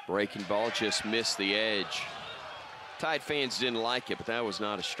 Breaking ball just missed the edge. Tide fans didn't like it, but that was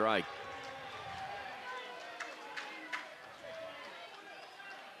not a strike.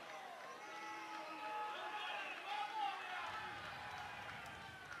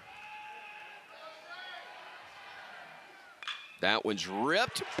 That one's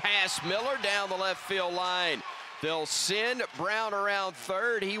ripped past Miller down the left field line. They'll send Brown around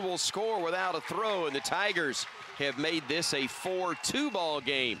third. He will score without a throw, and the Tigers have made this a 4-2 ball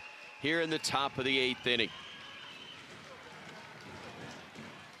game here in the top of the 8th inning.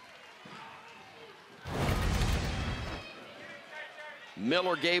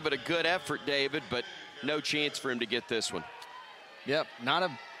 Miller gave it a good effort, David, but no chance for him to get this one. Yep, not a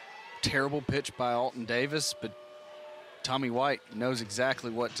terrible pitch by Alton Davis, but Tommy White knows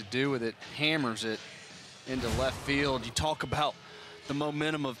exactly what to do with it, hammers it into left field. You talk about the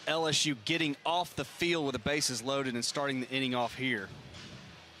momentum of LSU getting off the field with the bases loaded and starting the inning off here.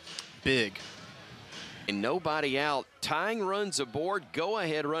 Big. And nobody out. Tying runs aboard.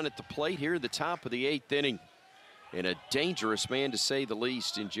 Go-ahead run at the plate here at the top of the 8th inning. And a dangerous man, to say the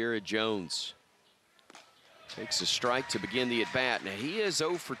least, in Jared Jones. Takes a strike to begin the at-bat. Now, he is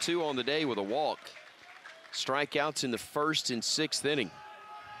 0 for 2 on the day with a walk. Strikeouts in the 1st and 6th inning.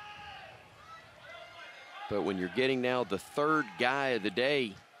 But when you're getting now the 3rd guy of the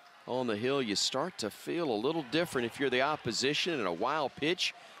day on the hill, you start to feel a little different if you're the opposition, and a wild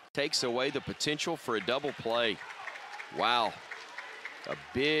pitch takes away the potential for a double play. Wow, a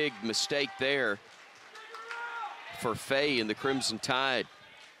big mistake there for Fay and the Crimson Tide.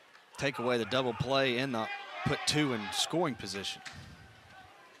 Take away the double play and put 2 in scoring position.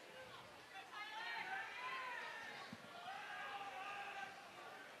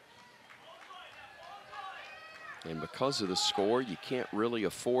 And because of the score, you can't really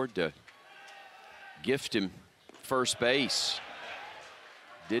afford to gift him first base.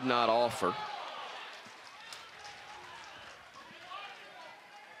 Did not offer.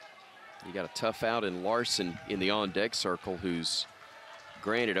 You got a tough out in Larson in the on-deck circle, who's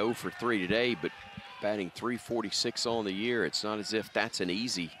granted 0 for 3 today, but batting .346 on the year. It's not as if that's an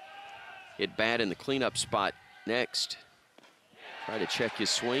easy hit bat in the cleanup spot next. Try to check his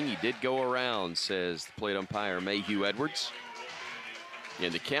swing. He did go around, says the plate umpire, Mayhew Edwards.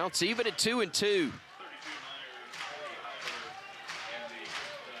 And the count's even at 2-2.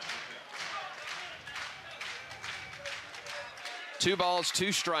 Two balls,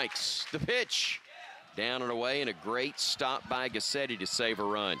 two strikes. The pitch. Down and away, and a great stop by Gassetti to save a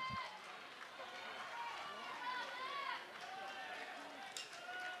run.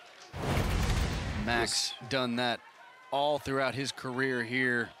 Max done that all throughout his career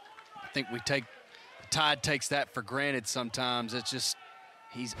here. I think Tide takes that for granted sometimes. It's just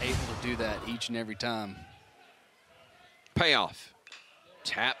he's able to do that each and every time. Payoff.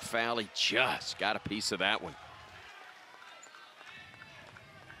 Tap foul. He just got a piece of that one.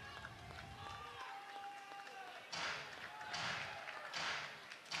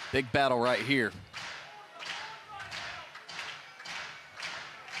 Big battle right here.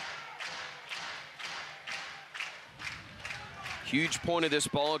 Huge point of this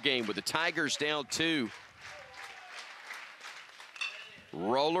ball game with the Tigers down 2.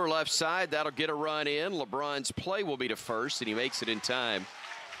 Roller left side, that'll get a run in. LeBron's play will be to first, and he makes it in time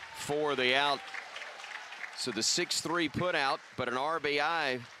for the out. So the 6-3 put out, but an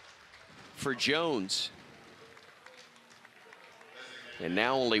RBI for Jones. And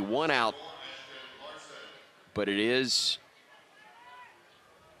now only one out, but it is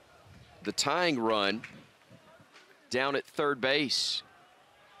the tying run down at third base.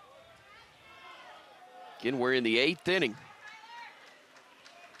 Again, we're in the 8th inning.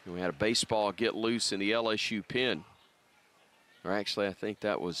 And we had a baseball get loose in the LSU pen. Or actually, I think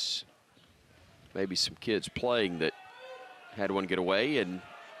that was maybe some kids playing that had one get away, and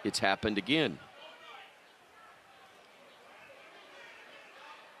it's happened again.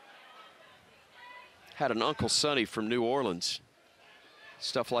 Had an Uncle Sonny from New Orleans.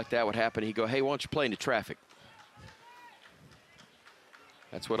 Stuff like that would happen. He'd go, hey, why don't you play in the traffic?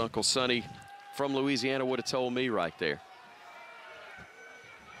 That's what Uncle Sonny from Louisiana would have told me right there.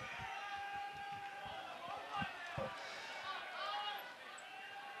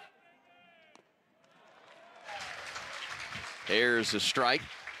 There's a strike.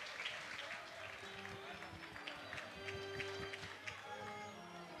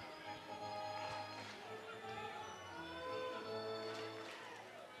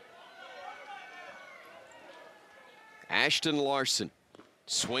 Ashton Larson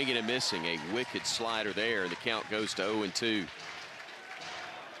swinging and missing, a wicked slider there, and the count goes to 0-2.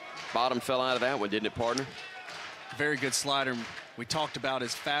 Bottom fell out of that one, didn't it, partner? Very good slider. We talked about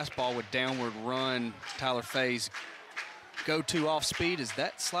his fastball with downward run. Tyler Fay's go-to off speed is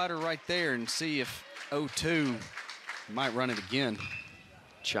that slider right there, and see if 0-2 might run it again.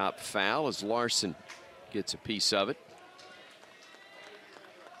 Chop foul as Larson gets a piece of it.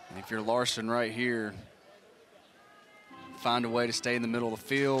 And if you're Larson right here, find a way to stay in the middle of the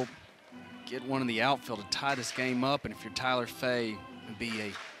field, get one in the outfield to tie this game up, and if you're Tyler Fay, it'd be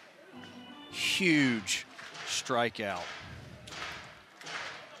a huge strikeout.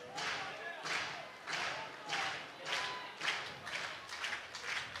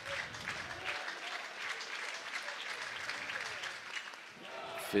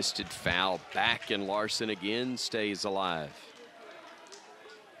 Fisted foul back, and Larson again stays alive.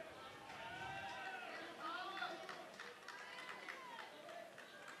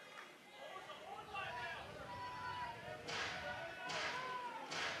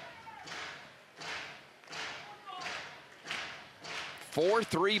 A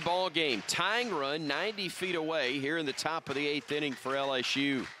 4-3 ball game. Tying run 90 feet away here in the top of the 8th inning for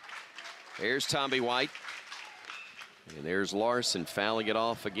LSU. There's Tommy White. And there's Larson fouling it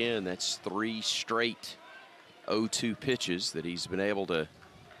off again. That's 3 straight 0-2 pitches that he's been able to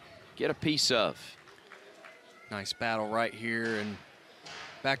get a piece of. Nice battle right here, and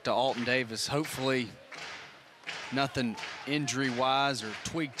back to Alton Davis. Hopefully nothing injury-wise or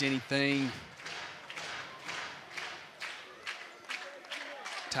tweaked anything.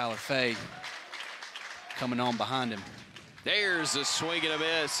 Tyler Fay coming on behind him. There's a swing and a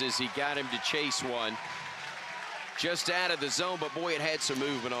miss as he got him to chase one. Just out of the zone, but boy, it had some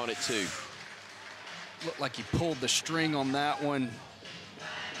movement on it too. Looked like he pulled the string on that one.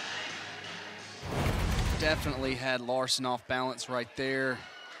 Definitely had Larson off balance right there.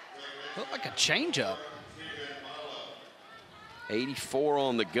 Looked like a changeup. 84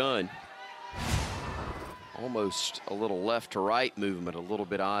 on the gun. Almost a little left to right movement, a little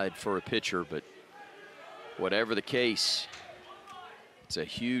bit odd for a pitcher, but whatever the case, it's a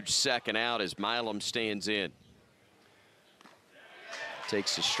huge second out as Milam stands in.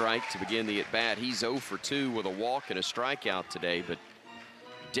 Takes a strike to begin the at-bat. He's 0 for 2 with a walk and a strikeout today, but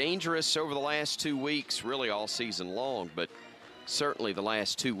dangerous over the last 2 weeks, really all season long, but certainly the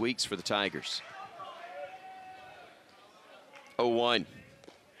last 2 weeks for the Tigers. 0-1.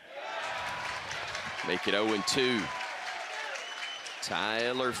 Make it 0-2.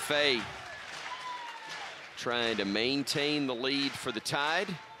 Tyler Fay trying to maintain the lead for the Tide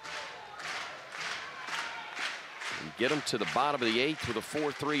and get them to the bottom of the 8th with a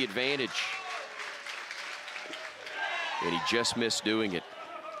 4-3 advantage. And he just missed doing it.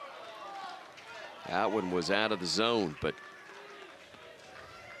 That one was out of the zone, but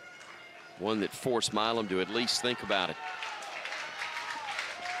one that forced Milam to at least think about it.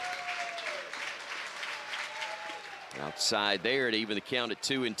 Outside there, and even the count at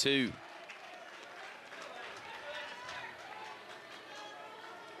 2-2.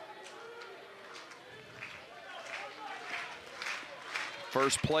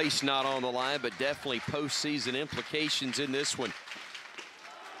 First place not on the line, but definitely postseason implications in this one.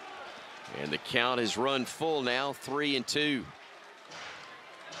 And the count has run full now, 3-2.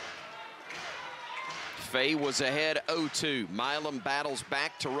 Fay was ahead 0-2. Milam battles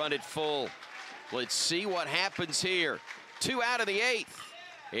back to run it full. Let's see what happens here. 2 out of the 8th.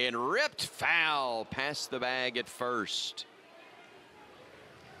 And ripped foul past the bag at first.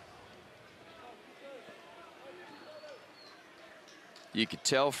 You could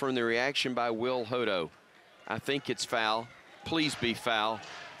tell from the reaction by Will Hodo. I think it's foul. Please be foul.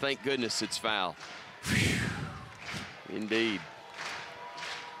 Thank goodness it's foul. Indeed.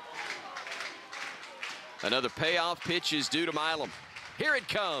 Another payoff pitch is due to Milam. Here it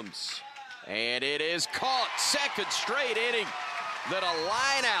comes. And it is caught. Second straight inning that a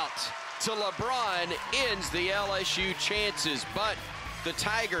line out to LeBron ends the LSU chances. But the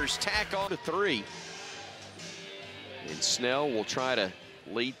Tigers tack on to 3. And Snell will try to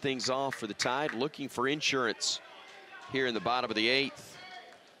lead things off for the Tide, looking for insurance here in the bottom of the 8th.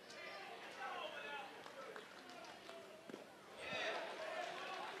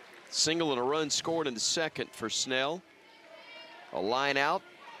 Single and a run scored in the second for Snell. A line out.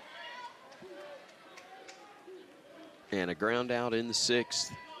 And a ground out in the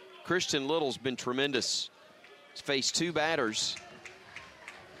 6th. Christian Little's been tremendous. He's faced 2 batters.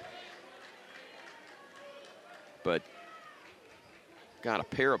 But got a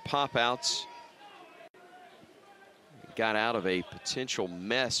pair of pop-outs. Got out of a potential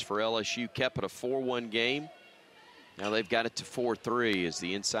mess for LSU. Kept it a 4-1 game. Now they've got it to 4-3 as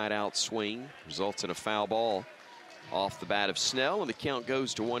the inside-out swing results in a foul ball off the bat of Snell, and the count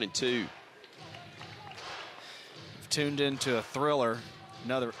goes to 1-2. Tuned into a thriller,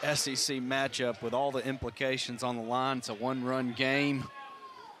 another SEC matchup with all the implications on the line. It's a 1-run game.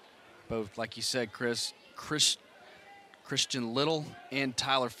 Both, like you said, Christian Little and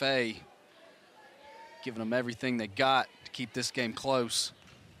Tyler Fay giving them everything they got to keep this game close.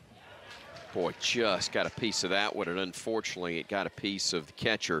 Boy, just got a piece of that one, and unfortunately it got a piece of the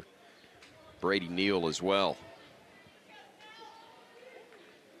catcher, Brady Neal, as well.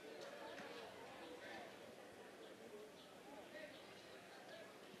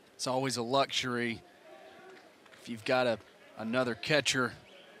 It's always a luxury if you've got another catcher.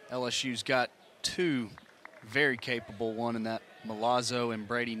 LSU's got 2 very capable, one in that Milazzo and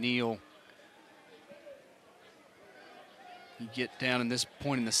Brady Neal. You get down in this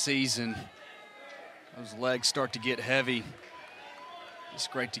point in the season, those legs start to get heavy. It's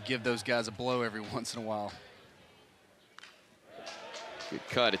great to give those guys a blow every once in a while. Good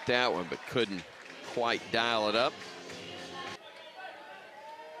cut at that one, but couldn't quite dial it up.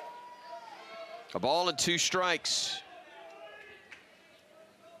 A ball and 2 strikes.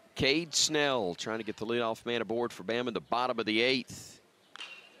 Cade Snell trying to get the leadoff man aboard for Bama in the bottom of the 8th.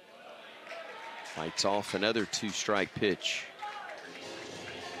 Fights off another 2-strike pitch.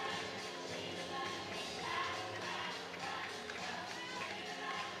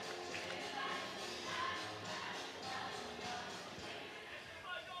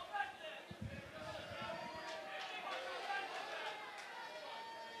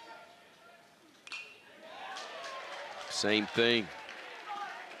 Same thing.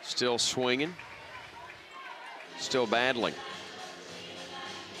 Still swinging. Still battling.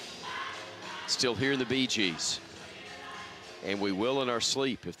 Still hearing the Bee Gees. And we will in our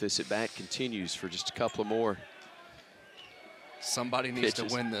sleep if this at-bat continues for just a couple of more. Somebody needs to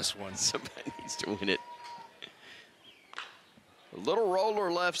win this one. Somebody needs to win it. A little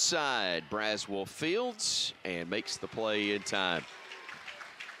roller left side. Braswell fields and makes the play in time.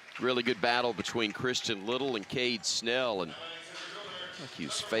 Really good battle between Christian Little and Cade Snell, and like he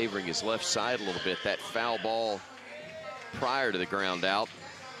was favoring his left side a little bit. That foul ball prior to the ground out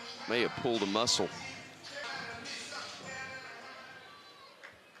may have pulled a muscle.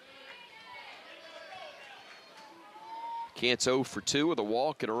 McCants 0 for 2 with a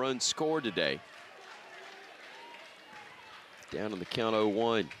walk and a run scored today. Down on the count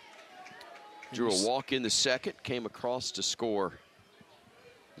 0-1. Drew a walk in the second, came across to score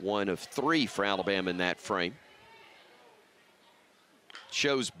 1 of 3 for Alabama in that frame.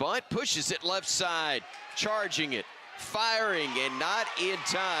 Shows bunt, pushes it left side, charging it, firing, and not in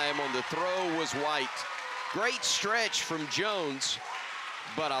time on the throw was White. Great stretch from Jones,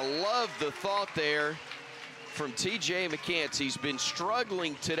 but I love the thought there from T.J. McCants. He's been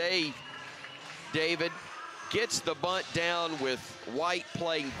struggling today, David. Gets the bunt down with White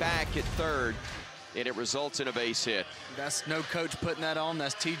playing back at third, and it results in a base hit. That's no coach putting that on.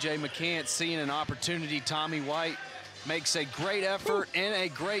 That's T.J. McCants seeing an opportunity. Tommy White makes a great effort and a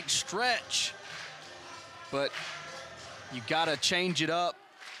great stretch. But you got to change it up.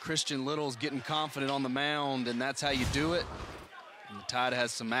 Christian Little's getting confident on the mound, and that's how you do it. And the Tide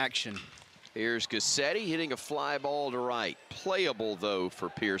has some action. Here's Gassetti hitting a fly ball to right. Playable, though, for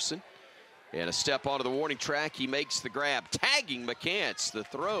Pearson. And a step onto the warning track. He makes the grab, tagging McCants. The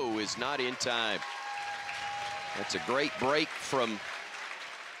throw is not in time. That's a great break from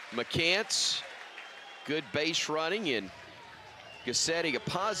McCants. Good base running, and Gassetti a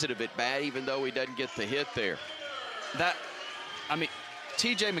positive at bat, even though he doesn't get the hit there. I mean,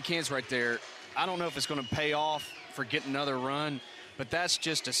 T.J. McCants right there, I don't know if it's going to pay off for getting another run, but that's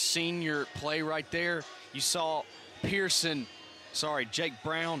just a senior play right there. You saw Jake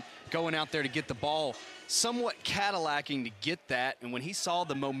Brown going out there to get the ball, somewhat Cadillacing to get that, and when he saw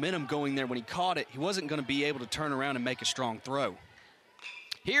the momentum going there when he caught it, he wasn't going to be able to turn around and make a strong throw.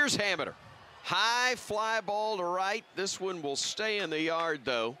 Here's Hamiter. High fly ball to right. This one will stay in the yard,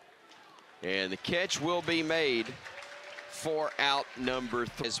 though, and the catch will be made for out number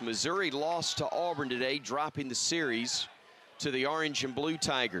 3. As Missouri lost to Auburn today, dropping the series to the Orange and Blue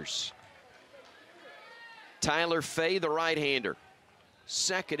Tigers. Tyler Fay, the right-hander.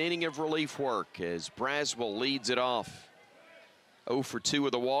 Second inning of relief work as Braswell leads it off. 0 for 2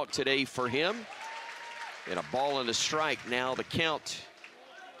 with a walk today for him. And a ball and a strike. Now the count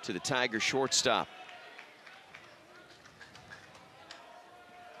to the Tiger shortstop.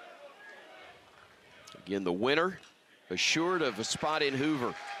 Again, the winner assured of a spot in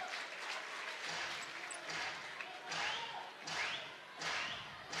Hoover.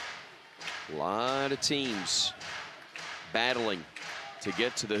 A lot of teams battling to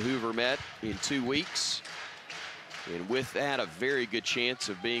get to the Hoover Met in 2 weeks. And with that, a very good chance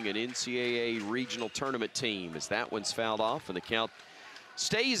of being an NCAA regional tournament team, as that one's fouled off and the count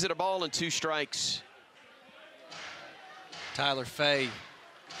stays at a ball and 2 strikes. Tyler Fay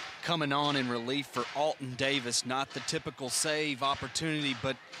coming on in relief for Alton Davis. Not the typical save opportunity,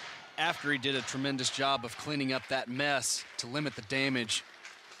 but after he did a tremendous job of cleaning up that mess to limit the damage,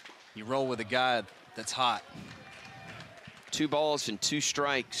 you roll with a guy that's hot. 2 balls and 2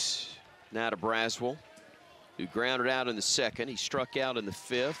 strikes now to Braswell, who grounded out in the second. He struck out in the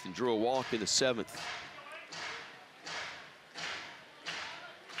 5th and drew a walk in the 7th.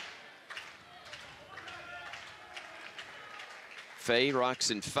 Fay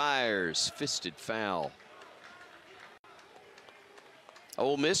rocks and fires, fisted foul.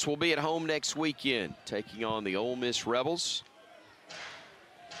 Ole Miss will be at home next weekend, taking on the Ole Miss Rebels.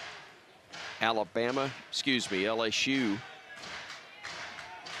 LSU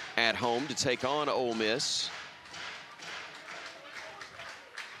at home to take on Ole Miss.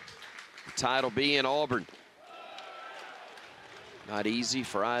 The Tide will be in Auburn. Not easy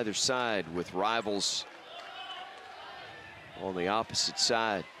for either side with rivals on the opposite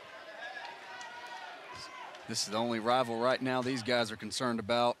side. This is the only rival right now these guys are concerned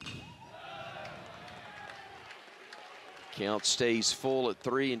about. Count stays full at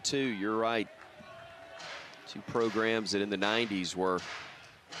 3-2. You're right. 2 programs that in the 90s were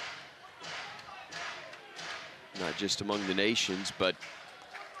not just among the nations, but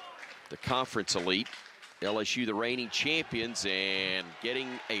the conference elite. LSU, the reigning champions, and getting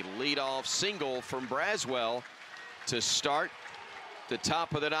a leadoff single from Braswell to start the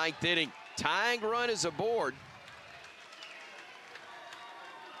top of the 9th inning. Tying run is aboard.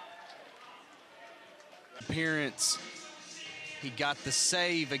 Appearance. He got the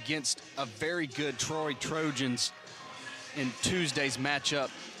save against a very good Troy Trojans in Tuesday's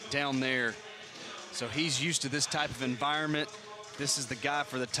matchup down there. So he's used to this type of environment. This is the guy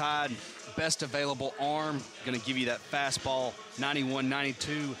for the Tide. Best available arm. Going to give you that fastball, 91,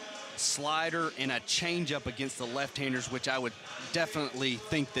 92, slider, and a changeup against the left-handers, which I would definitely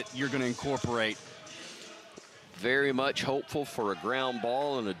think that you're going to incorporate. Very much hopeful for a ground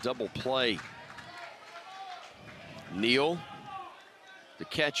ball and a double play. Neal, the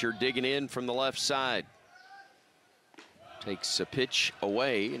catcher, digging in from the left side. takes a pitch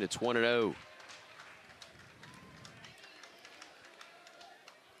away, and it's 1-0.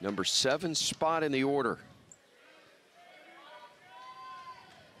 Number 7 spot in the order.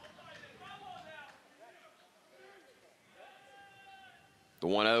 The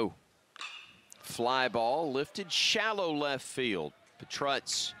 1-0. Fly ball lifted shallow left field.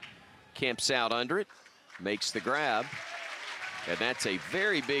 Petrutz camps out under it, makes the grab, and that's a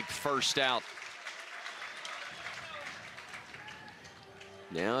very big first out.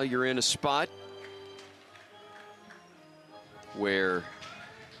 Now you're in a spot where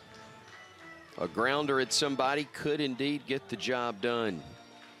a grounder at somebody could indeed get the job done.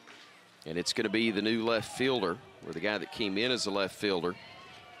 And it's going to be the new left fielder, or the guy that came in as a left fielder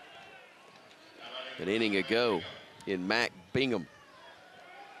an inning ago in Mac Bingham.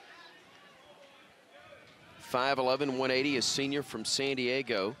 5'11", 180, a senior from San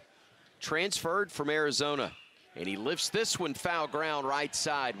Diego. Transferred from Arizona. And he lifts this one foul ground right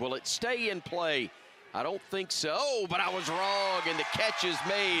side. Will it stay in play? I don't think so. Oh, but I was wrong. And the catch is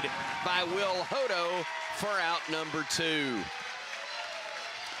made by Will Hodo for out number 2.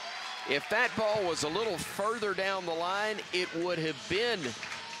 If that ball was a little further down the line, it would have been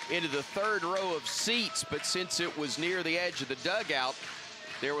into the third row of seats. But since it was near the edge of the dugout,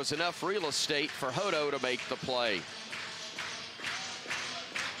 there was enough real estate for Hodo to make the play.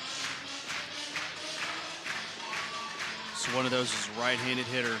 So one of those is a right-handed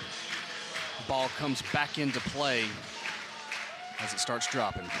hitter. Ball comes back into play as it starts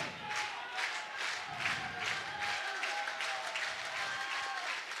dropping.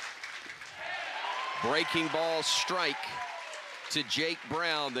 Breaking ball strike to Jake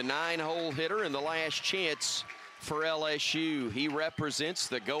Brown, the 9-hole hitter, and the last chance for LSU. He represents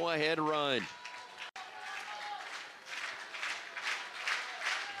the go-ahead run.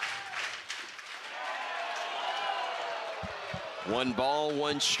 One ball,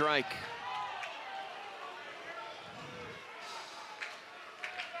 one strike.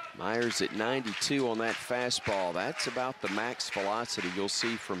 Myers at 92 on that fastball. That's about the max velocity you'll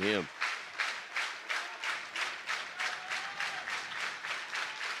see from him.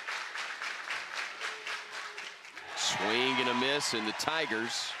 Swing and a miss, and the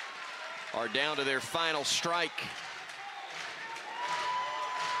Tigers are down to their final strike.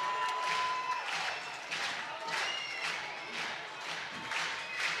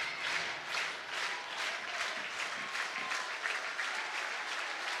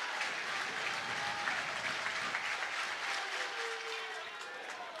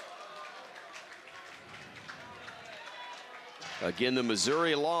 Again, the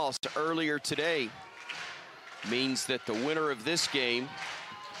Missouri loss earlier today means that the winner of this game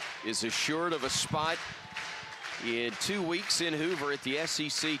is assured of a spot in 2 weeks in Hoover at the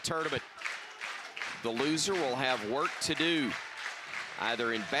SEC tournament. The loser will have work to do,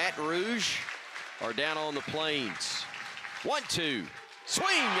 either in Baton Rouge or down on the plains. 1-2, swing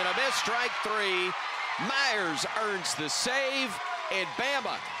and a miss, strike 3. Myers earns the save, and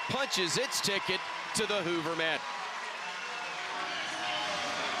Bama punches its ticket to the Hoover Met.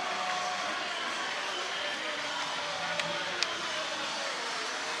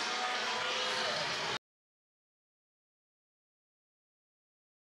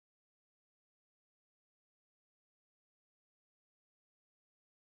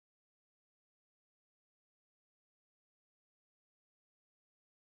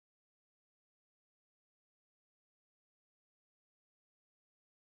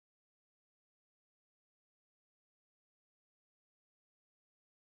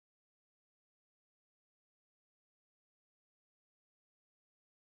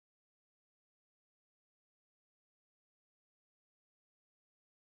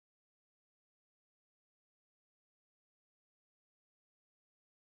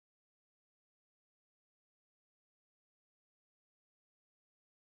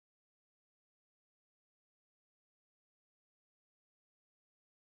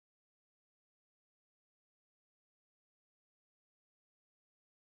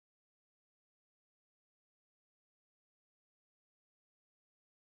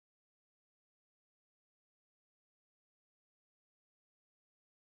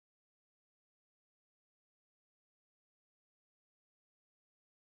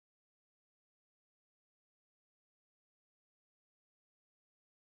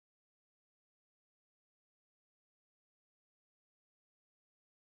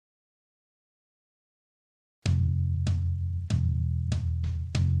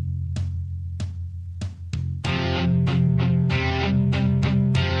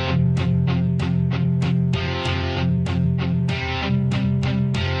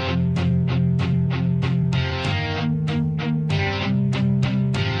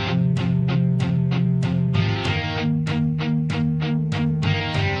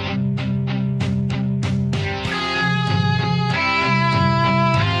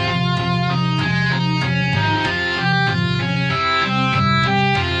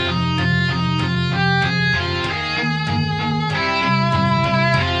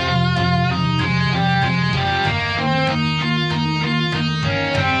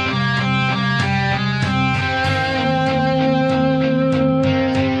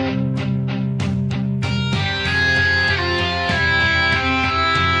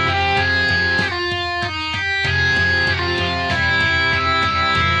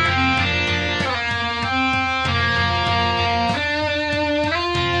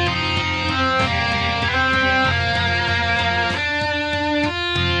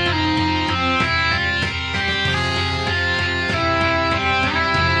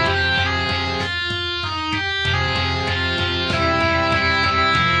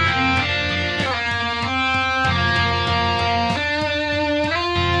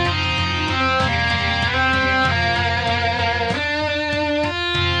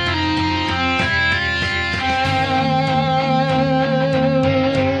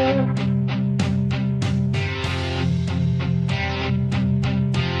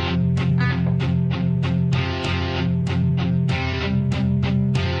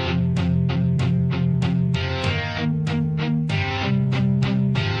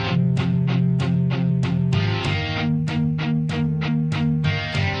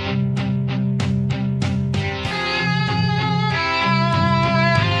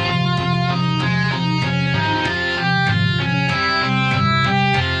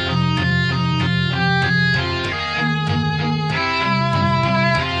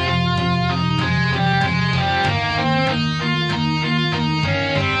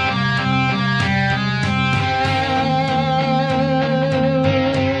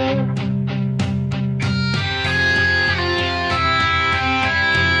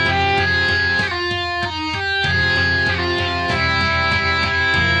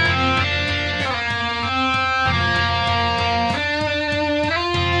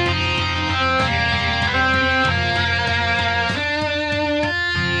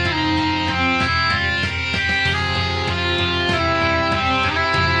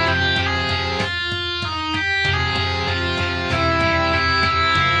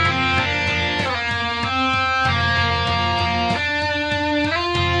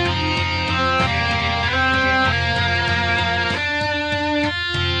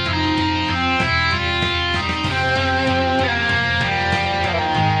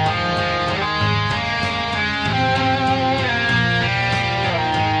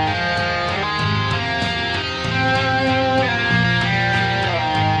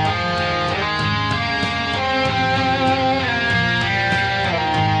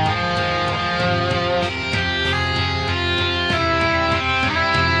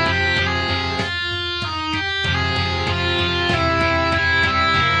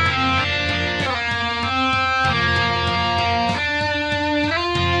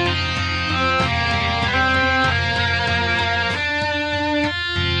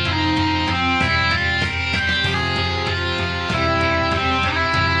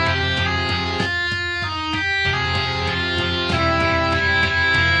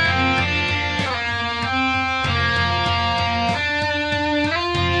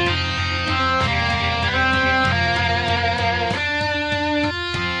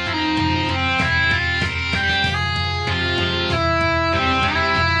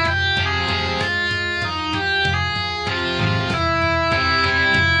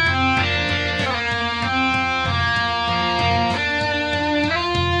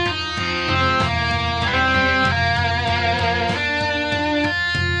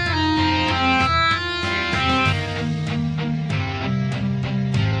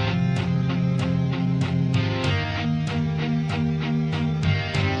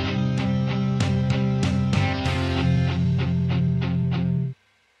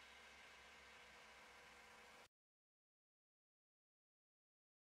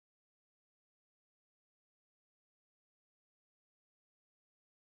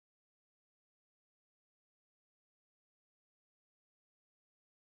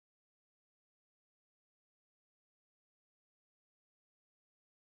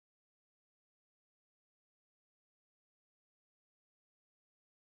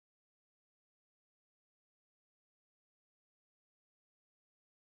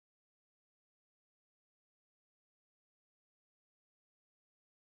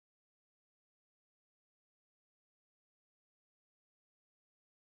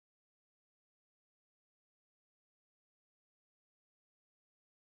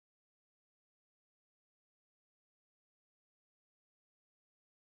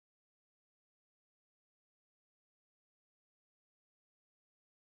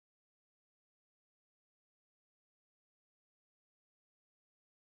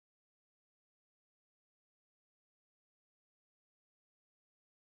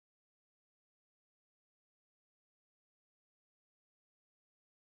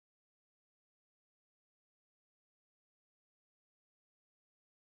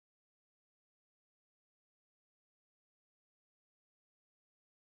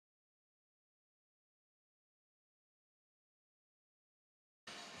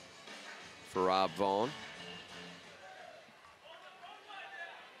 for Rob Vaughn.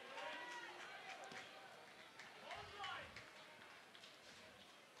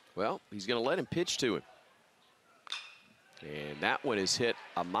 Well, he's going to let him pitch to him. And that one is hit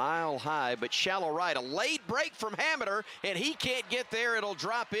a mile high, but shallow right. A late break from Hammeter, and he can't get there. It'll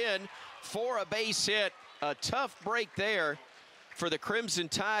drop in for a base hit. A tough break there for the Crimson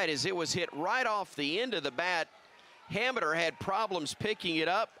Tide as it was hit right off the end of the bat. Hammeter had problems picking it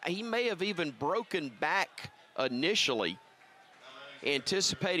up. He may have even broken back initially,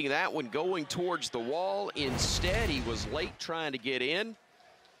 anticipating that one going towards the wall. Instead, he was late trying to get in.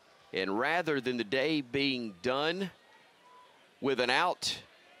 And rather than the day being done with an out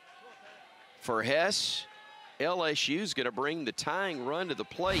for Hess, LSU's going to bring the tying run to the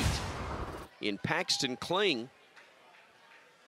plate in Paxton Kling.